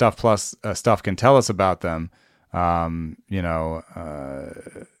think my stuff plus stuff can tell us about them,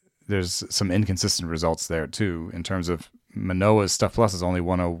 there's some inconsistent results there too. In terms of Manoah's stuff plus is only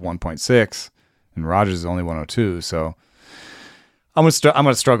 101.6, and Rogers is only 102. So I'm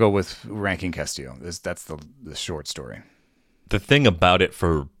gonna struggle with ranking Castillo. That's the short story. The thing about it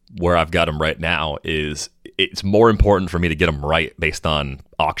for where I've got him right now is it's more important for me to get him right based on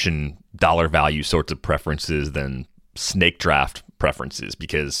auction dollar value sorts of preferences than snake draft preferences,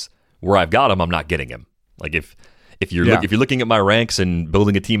 because where I've got him, I'm not getting him. Like if you're looking at my ranks and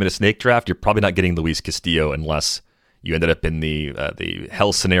building a team in a snake draft, you're probably not getting Luis Castillo unless you ended up in the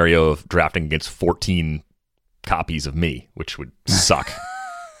hell scenario of drafting against 14 copies of me, which would suck.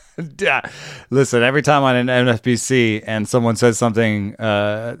 Yeah. Listen, every time on an NFBC and someone says something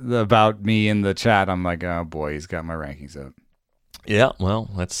about me in the chat, I'm like, oh boy, he's got my rankings up. Yeah, well,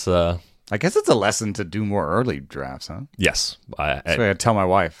 that's... I guess it's a lesson to do more early drafts, huh? Yes. That's what I tell my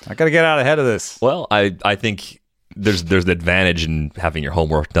wife. I got to get out ahead of this. Well, I think there's an advantage in having your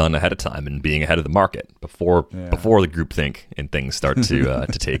homework done ahead of time and being ahead of the market before the groupthink and things start to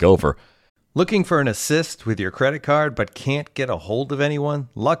take over. Looking for an assist with your credit card but can't get a hold of anyone?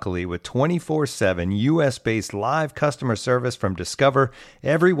 Luckily, with 24/7 US-based live customer service from Discover,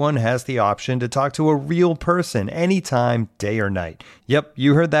 everyone has the option to talk to a real person anytime, day or night. Yep,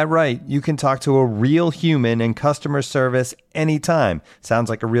 you heard that right. You can talk to a real human in customer service anytime. Sounds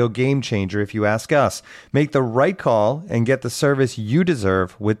like a real game changer if you ask us. Make the right call and get the service you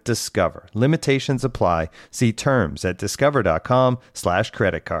deserve with Discover. Limitations apply. See terms at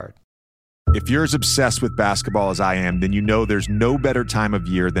discover.com/creditcard. If you're as obsessed with basketball as I am, then you know there's no better time of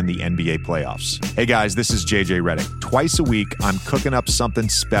year than the NBA playoffs. Hey guys, this is JJ Redick. Twice a week, I'm cooking up something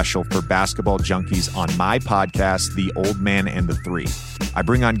special for basketball junkies on my podcast, The Old Man and the Three. I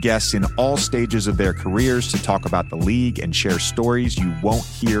bring on guests in all stages of their careers to talk about the league and share stories you won't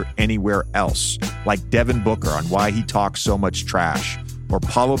hear anywhere else, like Devin Booker on why he talks so much trash, or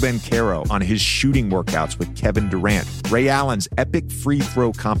Paolo Banchero on his shooting workouts with Kevin Durant, Ray Allen's epic free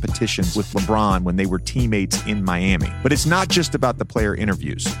throw competitions with LeBron when they were teammates in Miami. But it's not just about the player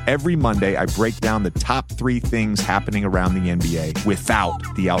interviews. Every Monday, I break down the top 3 things happening around the NBA without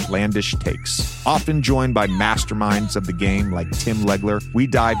the outlandish takes. Often joined by masterminds of the game like Tim Legler, we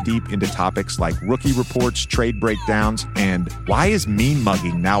dive deep into topics like rookie reports, trade breakdowns, and why is mean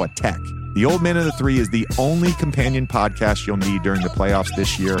mugging now a tech? The Old Man and the Three is the only companion podcast you'll need during the playoffs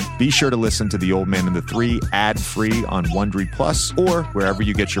this year. Be sure to listen to The Old Man and the Three ad-free on Wondery Plus or wherever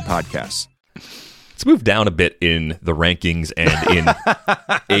you get your podcasts. Let's move down a bit in the rankings and in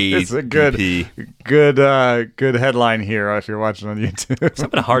It's a good headline here if you're watching on YouTube. I'm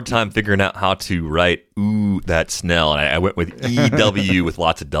having a hard time figuring out how to write "ooh, that Snell," and I went with EW with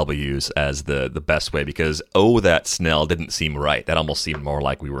lots of W's as the best way because "oh, that Snell" didn't seem right. That almost seemed more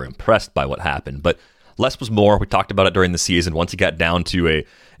like we were impressed by what happened. But less was more. We talked about it during the season. Once he got down to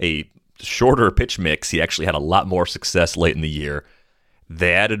a shorter pitch mix, he actually had a lot more success late in the year.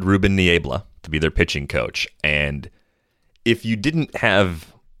 They added Ruben Niebla to be their pitching coach. And if you didn't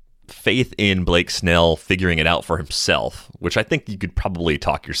have faith in Blake Snell figuring it out for himself, which I think you could probably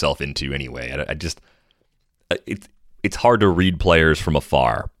talk yourself into anyway, it's hard to read players from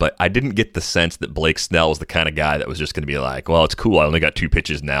afar, but I didn't get the sense that Blake Snell was the kind of guy that was just going to be like, well, it's cool, I only got 2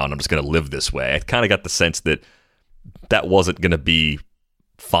 pitches now and I'm just going to live this way. I kind of got the sense that wasn't going to be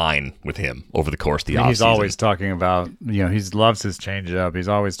fine with him over the course of the offseason. He's always talking about, he loves his changeup. He's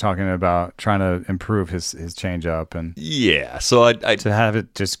always talking about trying to improve his changeup, and yeah. So to have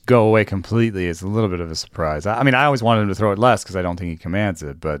it just go away completely is a little bit of a surprise. I mean, I always wanted him to throw it less because I don't think he commands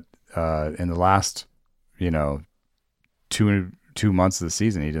it. But in the last, 2 months of the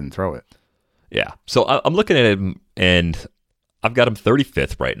season, he didn't throw it. Yeah. So I'm looking at him and I've got him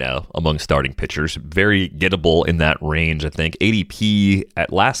 35th right now among starting pitchers. Very gettable in that range, I think. ADP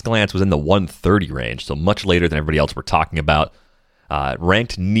at last glance was in the 130 range, so much later than everybody else we're talking about.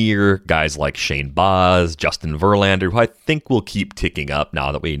 Ranked near guys like Shane Baz, Justin Verlander, who I think will keep ticking up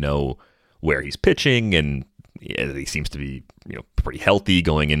now that we know where he's pitching, and he seems to be pretty healthy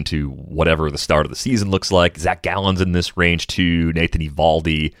going into whatever the start of the season looks like. Zach Gallen's in this range too, Nathan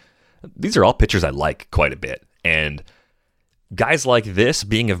Eovaldi. These are all pitchers I like quite a bit, and guys like this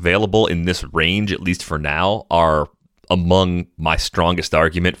being available in this range, at least for now, are among my strongest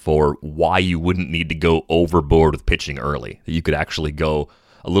argument for why you wouldn't need to go overboard with pitching early. You could actually go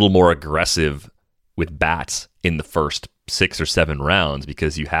a little more aggressive with bats in the first 6 or 7 rounds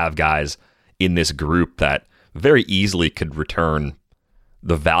because you have guys in this group that very easily could return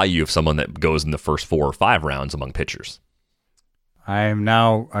the value of someone that goes in the first 4 or 5 rounds among pitchers. I've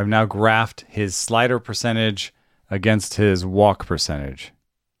now graphed his slider percentage against his walk percentage.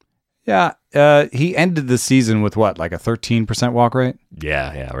 Yeah, he ended the season with what, like a 13% walk rate?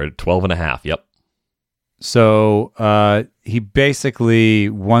 Yeah, we're at 12.5, yep. So he basically,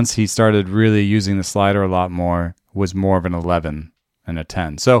 once he started really using the slider a lot more, was more of an 11 and a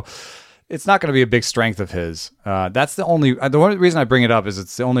 10. So it's not going to be a big strength of his. That's the only reason I bring it up is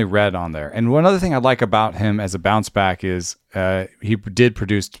it's the only red on there. And one other thing I like about him as a bounce back is he did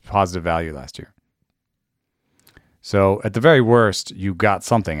produce positive value last year. So at the very worst, you got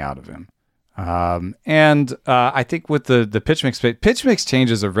something out of him. And I think with the pitch mix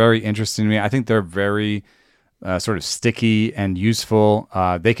changes are very interesting to me. I think they're very sort of sticky and useful.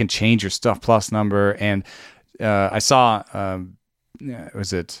 They can change your stuff plus number. And I saw, what's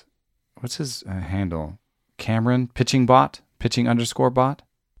his handle? Cameron pitching bot, pitching_bot.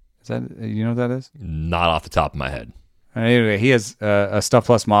 Is that, what that is? Not off the top of my head. Anyway, he has a Stuff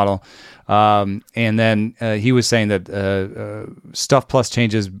Plus model, and then he was saying that Stuff Plus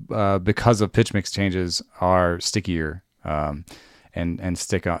changes because of pitch mix changes are stickier and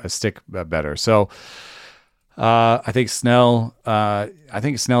stick better. So I think Snell.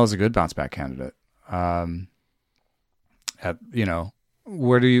 Snell is a good bounce back candidate.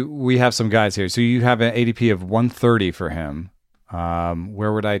 We have some guys here. So you have an ADP of 130 for him.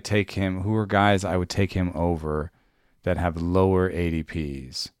 Where would I take him? Who are guys I would take him over that have lower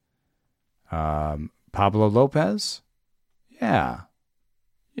ADPs? Pablo Lopez? Yeah,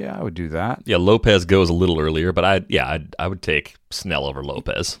 I would do that. Yeah, Lopez goes a little earlier, but I would take Snell over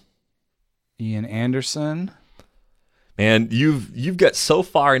Lopez. Ian Anderson? Man, you've got so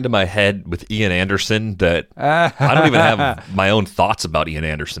far into my head with Ian Anderson that I don't even have my own thoughts about Ian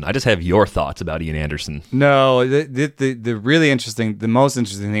Anderson. I just have your thoughts about Ian Anderson. No, the really interesting, the most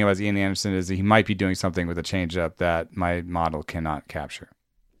interesting thing about Ian Anderson is that he might be doing something with a changeup that my model cannot capture.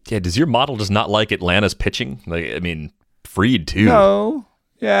 Yeah, does your model just not like Atlanta's pitching? Fried too. No.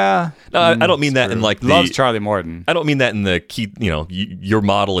 Yeah. No, I don't mean that in like loves Charlie Morton. I don't mean that in the Keith. Your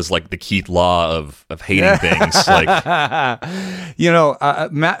model is like the Keith Law of hating things. Like,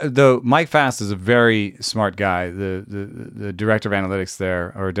 Mike Fast is a very smart guy. The director of analytics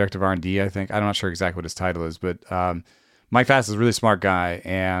there, or director of R&D, I think. I'm not sure exactly what his title is, but Mike Fast is a really smart guy,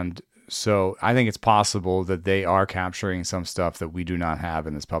 and so I think it's possible that they are capturing some stuff that we do not have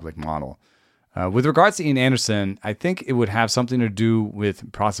in this public model. With regards to Ian Anderson, I think it would have something to do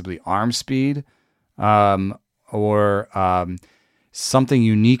with possibly arm speed or something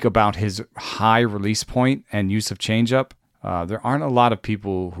unique about his high release point and use of changeup. There aren't a lot of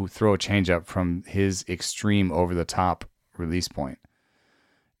people who throw a changeup from his extreme over-the-top release point.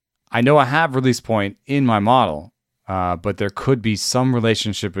 I know I have release point in my model, but there could be some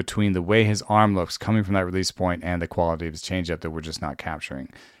relationship between the way his arm looks coming from that release point and the quality of his changeup that we're just not capturing.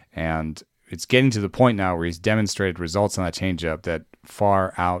 And it's getting to the point now where he's demonstrated results on that changeup that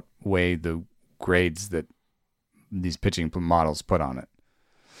far outweigh the grades that these pitching models put on it.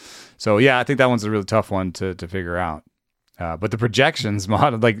 So yeah, I think that one's a really tough one to figure out. But the projections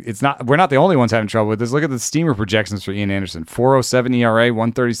model, we're not the only ones having trouble with this. Look at the Steamer projections for Ian Anderson: 4.07 ERA,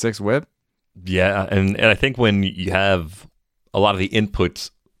 136 WHIP. Yeah, and I think when you have a lot of the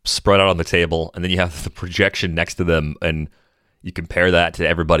inputs spread out on the table, and then you have the projection next to them, and you compare that to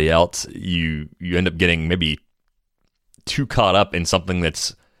everybody else, you end up getting maybe too caught up in something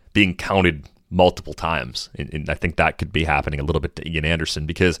that's being counted multiple times. And I think that could be happening a little bit to Ian Anderson,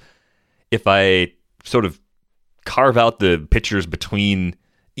 because if I sort of carve out the pitchers between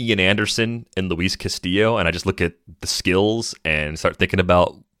Ian Anderson and Luis Castillo, and I just look at the skills and start thinking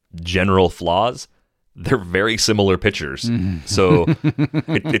about general flaws, they're very similar pitchers. So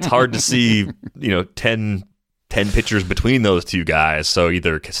it's hard to see, 10 pitchers between those two guys. So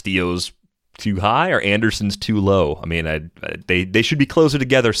either Castillo's too high or Anderson's too low. I mean, they should be closer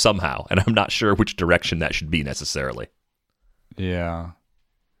together somehow, and I'm not sure which direction that should be necessarily. Yeah.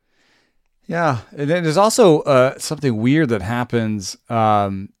 And then there's also something weird that happens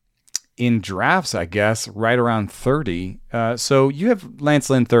in drafts, I guess, right around 30. So you have Lance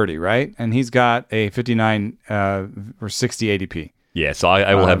Lynn 30, right? And he's got a 59 or 60 ADP. Yeah, so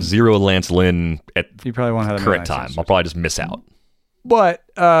I will have zero Lance Lynn at you probably won't have the current time. I'll probably just miss out. But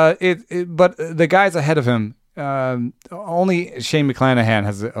but the guys ahead of him, only Shane McClanahan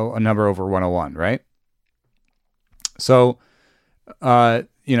has a number over 101, right? So,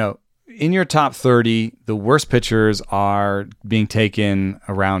 in your top 30, the worst pitchers are being taken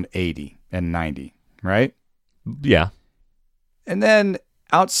around 80 and 90, right? Yeah. And then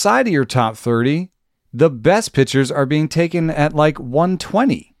outside of your top 30, the best pitchers are being taken at like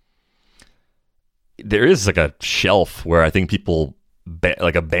 120. There is like a shelf where I think people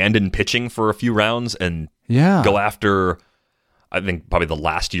abandon pitching for a few rounds and go after, I think, probably the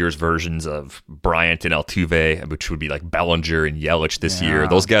last year's versions of Bryant and Altuve, which would be like Bellinger and Yelich this year.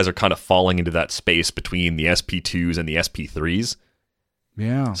 Those guys are kind of falling into that space between the SP2s and the SP3s.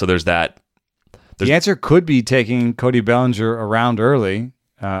 Yeah. So there's that. The answer could be taking Cody Bellinger around early.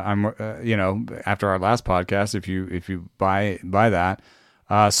 After our last podcast, if you buy that,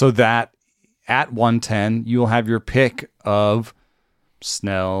 so that at 110 you'll have your pick of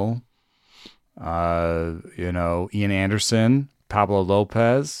Snell, Ian Anderson, Pablo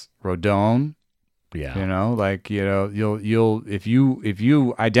Lopez, Rodon. Yeah. You'll if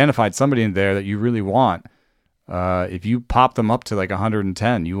you identified somebody in there that you really want, if you pop them up to like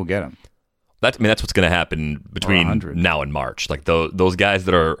 110, you will get them. That's what's going to happen between now and March. Like those guys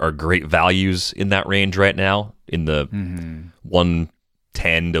that are great values in that range right now, in the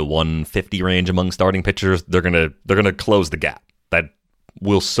 110 to 150 range among starting pitchers, they're gonna close the gap. That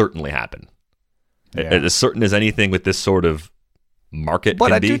will certainly happen. Yeah. As certain as anything with this sort of market.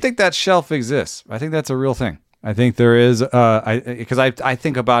 But I do think that shelf exists. I think that's a real thing. I think there is. Because I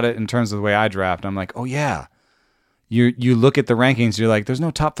think about it in terms of the way I draft. I'm like, oh yeah. you look at the rankings, you're like, there's no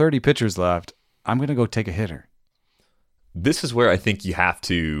top 30 pitchers left. I'm going to go take a hitter. This is where I think you have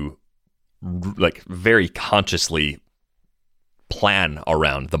to like very consciously plan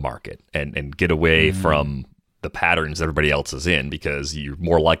around the market and get away from the patterns everybody else is in, because you're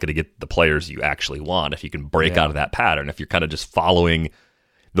more likely to get the players you actually want if you can break out of that pattern. If you're kind of just following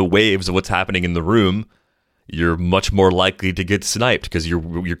the waves of what's happening in the room, you're much more likely to get sniped because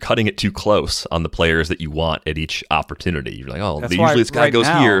you're cutting it too close on the players that you want at each opportunity. You're like, oh, usually this guy goes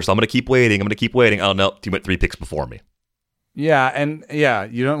here, so I'm going to keep waiting. Oh, no, he went 3 picks before me. Yeah, and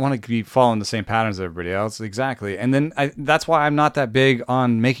you don't want to be following the same patterns as everybody else. Exactly. And then that's why I'm not that big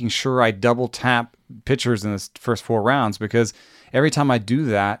on making sure I double tap pitchers in the first 4 rounds, because every time I do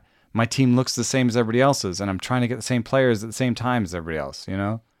that, my team looks the same as everybody else's, and I'm trying to get the same players at the same time as everybody else, you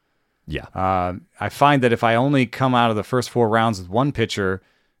know? Yeah. I find that if I only come out of the first 4 rounds with one pitcher,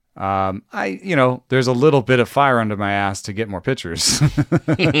 there's a little bit of fire under my ass to get more pitchers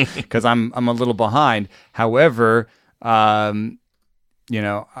because I'm a little behind. However, I'm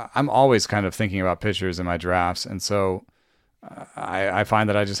always kind of thinking about pitchers in my drafts, and so I find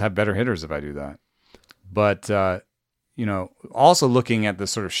that I just have better hitters if I do that. But also looking at the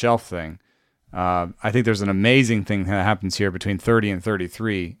sort of shelf thing, I think there's an amazing thing that happens here between 30 and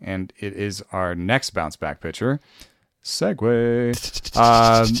 33, and it is our next bounce back pitcher. Segue.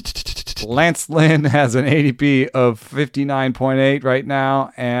 Lance Lynn has an ADP of 59.8 right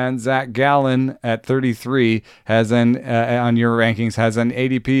now, and Zach Gallen at 33 has on your rankings has an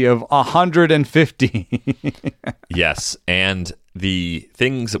ADP of 150. Yes, and the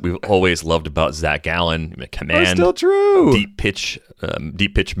things that we've always loved about Zach Gallen, command, are still true. Deep pitch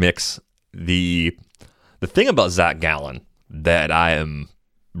mix. The thing about Zach Gallen that I am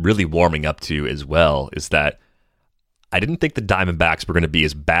really warming up to as well is that I didn't think the Diamondbacks were going to be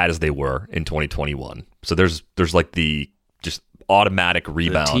as bad as they were in 2021. So there's like the just automatic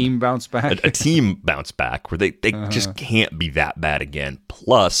rebound. A team bounce back? a team bounce back where they just can't be that bad again.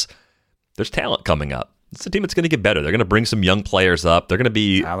 Plus, there's talent coming up. It's a team that's going to get better. They're going to bring some young players up. They're going to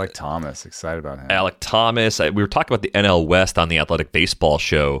be... Alec Thomas, excited about him. Alec Thomas. We were talking about the NL West on the Athletic Baseball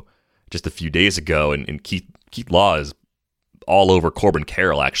show just a few days ago, and Keith Law is all over Corbin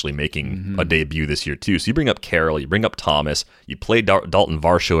Carroll actually making a debut this year too. So you bring up Carroll, you bring up Thomas, you play Dalton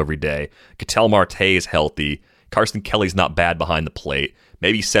Varsho every day. Ketel Marte is healthy. Carson Kelly's not bad behind the plate.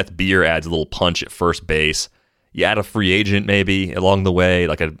 Maybe Seth Beer adds a little punch at first base. You add a free agent maybe along the way,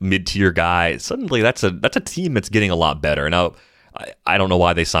 like a mid-tier guy. Suddenly that's a team that's getting a lot better. Now, I don't know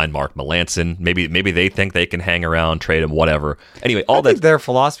why they signed Mark Melancon. Maybe they think they can hang around, trade him, whatever. Anyway, I think their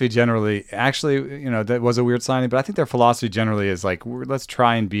philosophy generally, actually, that was a weird signing, but I think their philosophy generally is like, let's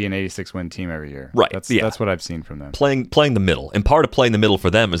try and be an 86-win team every year. Right. That's what I've seen from them. Playing the middle, and part of playing the middle for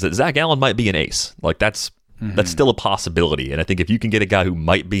them is that Zach Gallen might be an ace. Like that's still a possibility. And I think if you can get a guy who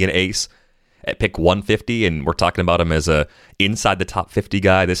might be an ace at pick 150, and we're talking about him as a inside the top 50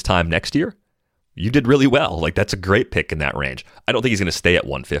 guy this time next year, you did really well. Like that's a great pick in that range. I don't think he's going to stay at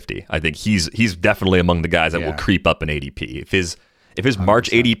 150. I think he's definitely among the guys that will creep up in ADP. If his 100%. March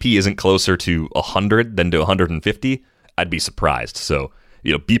ADP isn't closer to 100 than to 150, I'd be surprised. So,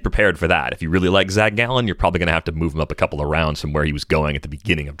 be prepared for that. If you really like Zach Gallen, you're probably going to have to move him up a couple of rounds from where he was going at the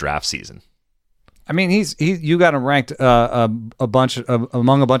beginning of draft season. I mean, you got him ranked among a bunch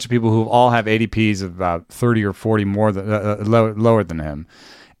of people who all have ADPs of about 30 or 40 more lower than him.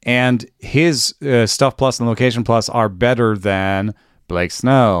 And his Stuff Plus and Location Plus are better than Blake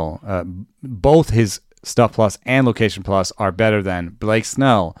Snell. Both his Stuff Plus and Location Plus are better than Blake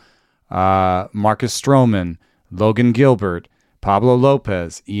Snell, Marcus Stroman, Logan Gilbert, Pablo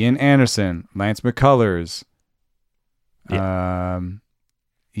Lopez, Ian Anderson, Lance McCullers,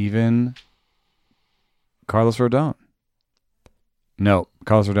 even Carlos Rodon. No,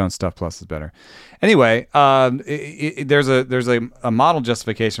 Carlos Rodon's Stuff Plus is better. Anyway, there's a model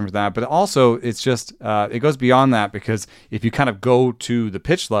justification for that, but also it's just it goes beyond that, because if you kind of go to the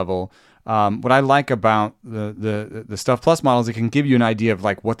pitch level, what I like about the Stuff Plus models, it can give you an idea of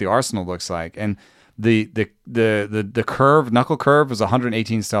like what the arsenal looks like, and the knuckle curve is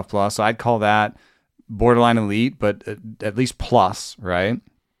 118 Stuff Plus, so I'd call that borderline elite, but at least plus, right?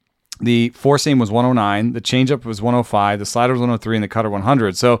 The four seam was 109, the changeup was 105, the slider was 103, and the cutter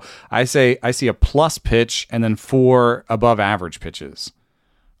 100. So I see a plus pitch and then 4 above average pitches,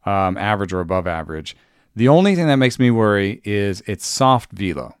 average or above average. The only thing that makes me worry is it's soft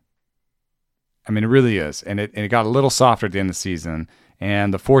velo. I mean, it really is, and it got a little softer at the end of the season,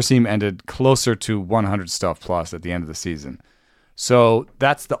 and the four seam ended closer to 100 Stuff Plus at the end of the season. So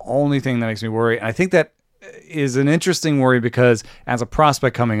that's the only thing that makes me worry. And I think that is an interesting worry because as a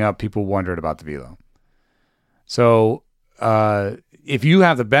prospect coming up, people wondered about the velo. So if you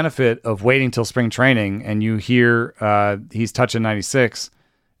have the benefit of waiting till spring training and you hear he's touching 96,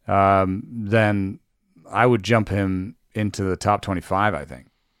 then I would jump him into the top 25, I think.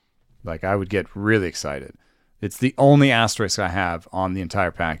 Like, I would get really excited. It's the only asterisk I have on the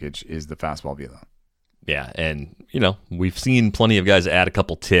entire package is the fastball velo. Yeah, and, we've seen plenty of guys add a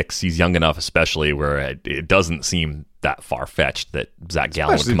couple ticks. He's young enough, especially, where it doesn't seem that far-fetched that Zach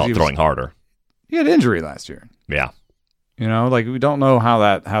Gallen would come out throwing harder. He had injury last year. Yeah. We don't know how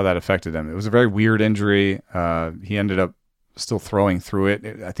that affected him. It was a very weird injury. He ended up still throwing through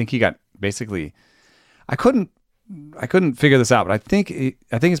it. I think he got basically... I couldn't figure this out, but I think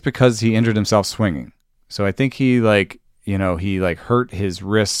it's because he injured himself swinging. So I think he hurt his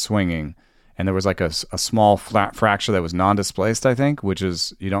wrist swinging, and there was like a small flat fracture that was non-displaced, I think, which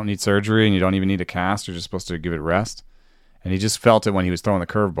is you don't need surgery and you don't even need a cast. You're just supposed to give it rest. And he just felt it when he was throwing the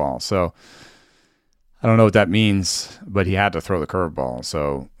curveball. So I don't know what that means, but he had to throw the curveball.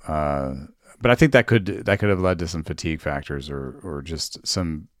 So, but I think that could have led to some fatigue factors or just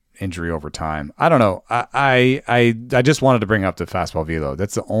some injury over time. I don't know. I just wanted to bring up the fastball velo.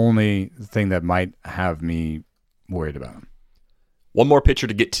 That's the only thing that might have me worried about him. One more pitcher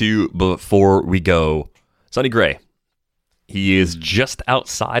to get to before we go. Sonny Gray. He is just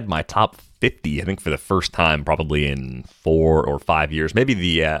outside my top 50, I think, for the first time probably in 4 or 5 years. Maybe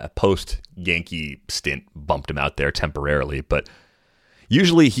the post-Yankee stint bumped him out there temporarily, but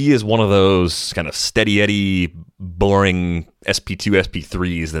usually he is one of those kind of steady Eddie, boring SP2,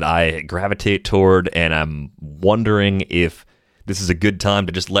 SP3s that I gravitate toward, and I'm wondering if this is a good time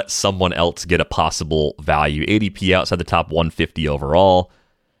to just let someone else get a possible value. ADP outside the top 150 overall.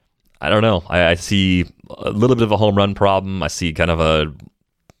 I don't know. I see a little bit of a home run problem. I see kind of a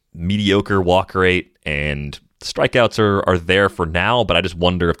mediocre walk rate, and strikeouts are there for now, but I just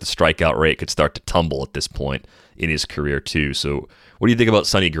wonder if the strikeout rate could start to tumble at this point in his career too. So what do you think about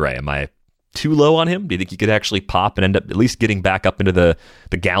Sonny Gray? Am I too low on him? Do you think he could actually pop and end up at least getting back up into the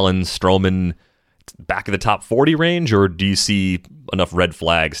Gallen, Stroman, back of the top 40 range, or do you see enough red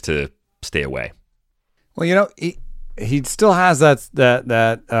flags to stay away? Well, he still has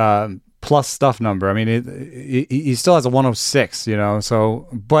that plus stuff number. I mean, he still has a 106, so,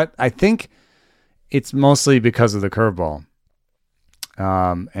 but I think it's mostly because of the curveball.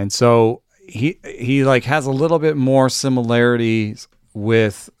 And so he like has a little bit more similarities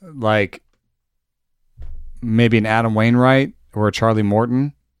with like maybe an Adam Wainwright or a Charlie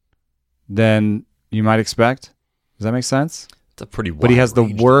Morton than you might expect. Does that make sense? It's a pretty wide but he has the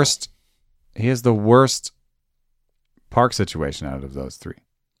range, worst. Though. He has the worst park situation out of those three.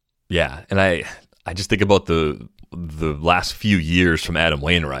 Yeah, and I just think about the last few years from Adam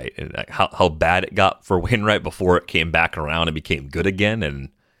Wainwright and how bad it got for Wainwright before it came back around and became good again. And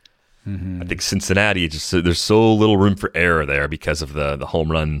I think Cincinnati, there's so little room for error there because of the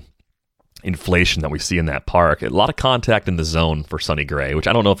home run inflation that we see in that park. A lot of contact in the zone for Sonny Gray, which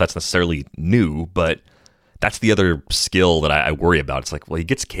I don't know if that's necessarily new, but that's the other skill that I worry about. It's like, well, he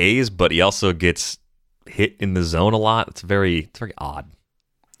gets Ks, but he also gets hit in the zone a lot. It's very odd.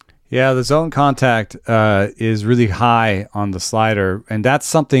 Yeah, the zone contact is really high on the slider, and that's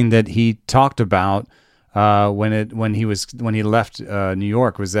something that he talked about when he left New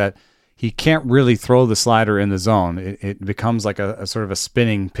York, was that he can't really throw the slider in the zone. It becomes like a sort of a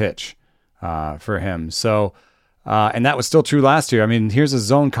spinning pitch for him. So, and that was still true last year. I mean, here's his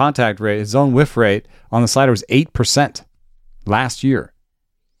zone contact rate, his zone whiff rate on the slider was 8% last year.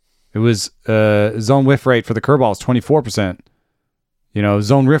 It was zone whiff rate for the curveball was 24%.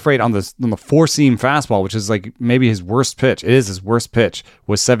 Zone whiff rate on the four seam fastball, which is like maybe his worst pitch. It is his worst pitch,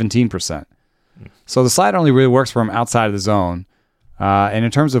 was 17%. So the slider only really works for him outside of the zone. And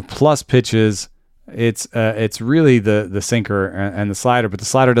in terms of plus pitches, it's really the sinker and the slider, but the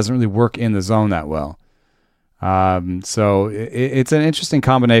slider doesn't really work in the zone that well. So it's an interesting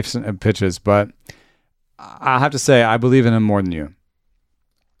combination of pitches, but I have to say I believe in him more than you.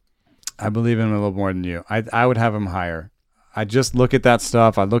 I believe in him a little more than you. I would have him higher. I just look at that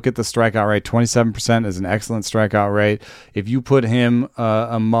stuff. I look at the strikeout rate. 27% is an excellent strikeout rate. If you put him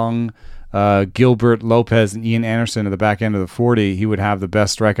among Gilbert, Lopez, and Ian Anderson at the back end of the 40, he would have the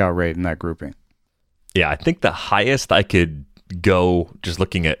best strikeout rate in that grouping. Yeah, I think the highest I could go, just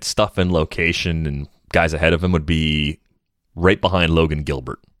looking at stuff and location and guys ahead of him, would be right behind Logan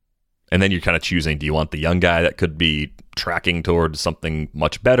Gilbert. And then you're kind of choosing, do you want the young guy that could be tracking towards something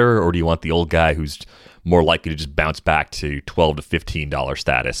much better, or do you want the old guy who's more likely to just bounce back to $12 to $15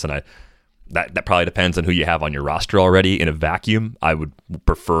 status? And that probably depends on who you have on your roster already. In a vacuum, I would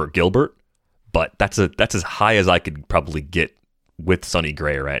prefer Gilbert, but that's as high as I could probably get with Sonny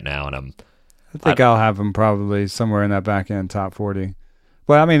Gray right now. And I think I'll have him probably somewhere in that back end top 40.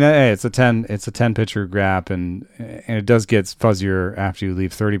 But I mean, hey, it's a 10 pitcher gap, and it does get fuzzier after you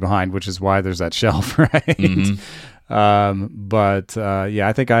leave 30 behind, which is why there's that shelf, right? Mm-hmm. Yeah,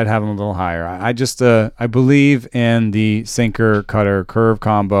 I think I'd have him a little higher. I just I believe in the sinker cutter curve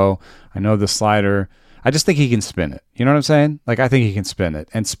combo. I know the slider. I just think he can spin it. You know what I'm saying? Like, I think he can spin it,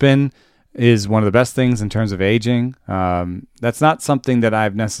 and spin is one of the best things in terms of aging. That's not something that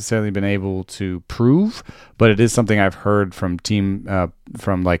I've necessarily been able to prove, but it is something I've heard from coaching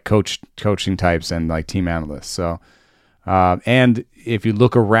types and like team analysts. So, and if you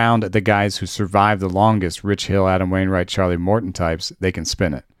look around at the guys who survived the longest, Rich Hill, Adam Wainwright, Charlie Morton types, they can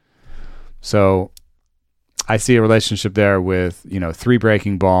spin it. So I see a relationship there with, 3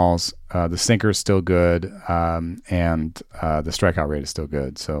 breaking balls. The sinker is still good, and the strikeout rate is still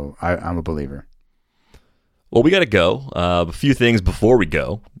good. So I'm a believer. Well, we got to go. A few things before we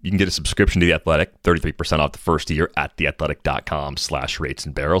go. You can get a subscription to The Athletic, 33% off the first year at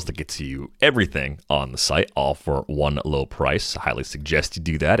theathletic.com/ratesandbarrels. That gets you everything on the site, all for one low price. I highly suggest you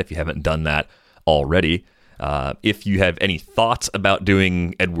do that if you haven't done that already. If you have any thoughts about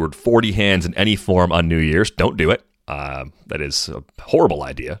doing Edward 40 hands in any form on New Year's, don't do it. That is a horrible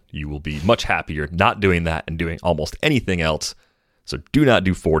idea. You will be much happier not doing that and doing almost anything else. So do not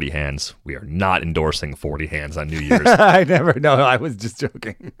do 40 hands. We are not endorsing 40 hands on New Year's. I never know. I was just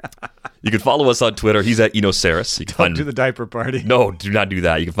joking. You can follow us on Twitter. He's at Enoceris. You can Don't do the diaper party. No, do not do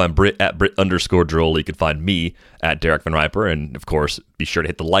that. You can find Britt at Brit_Droll. You can find me at Derek Van Riper. And of course, be sure to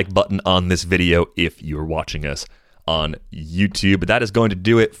hit the like button on this video if you're watching us on YouTube. But that is going to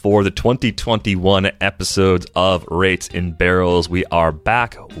do it for the 2021 episodes of Rates and Barrels. We are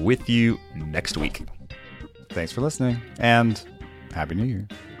back with you next week. Thanks for listening, and Happy New Year.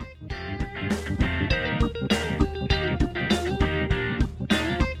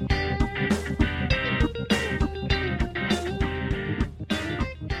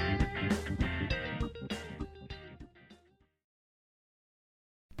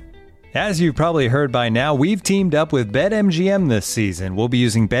 As you've probably heard by now, we've teamed up with BetMGM this season. We'll be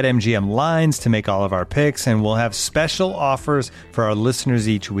using BetMGM lines to make all of our picks, and we'll have special offers for our listeners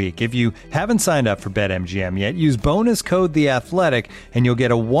each week. If you haven't signed up for BetMGM yet, use bonus code The Athletic, and you'll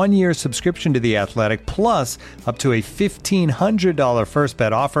get a 1-year subscription to The Athletic, plus up to a $1,500 first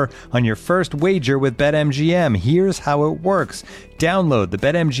bet offer on your first wager with BetMGM. Here's how it works. Download the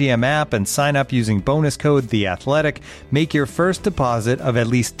BetMGM app and sign up using bonus code The Athletic. Make your first deposit of at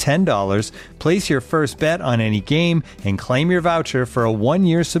least $10. Place your first bet on any game and claim your voucher for a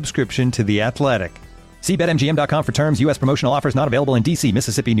 1-year subscription to The Athletic. See BetMGM.com for terms. U.S. promotional offers not available in D.C.,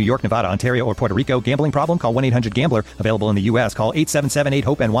 Mississippi, New York, Nevada, Ontario, or Puerto Rico. Gambling problem? Call 1-800-GAMBLER. Available in the U.S. Call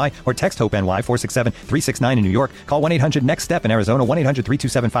 877-8-HOPE-NY or text HOPE-NY 467-369 in New York. Call 1-800-NEXT-STEP in Arizona.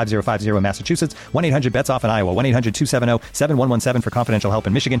 1-800-327-5050 in Massachusetts. 1-800-BETS-OFF in Iowa. 1-800-270-7117 for confidential help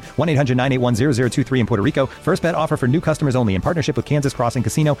in Michigan. 1-800-981-0023 in Puerto Rico. First bet offer for new customers only in partnership with Kansas Crossing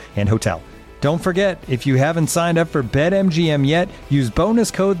Casino and Hotel. Don't forget, if you haven't signed up for BetMGM yet, use bonus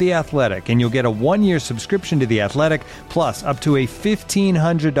code The Athletic, and you'll get a 1-year subscription to The Athletic, plus up to a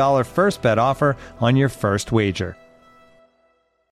 $1,500 first bet offer on your first wager.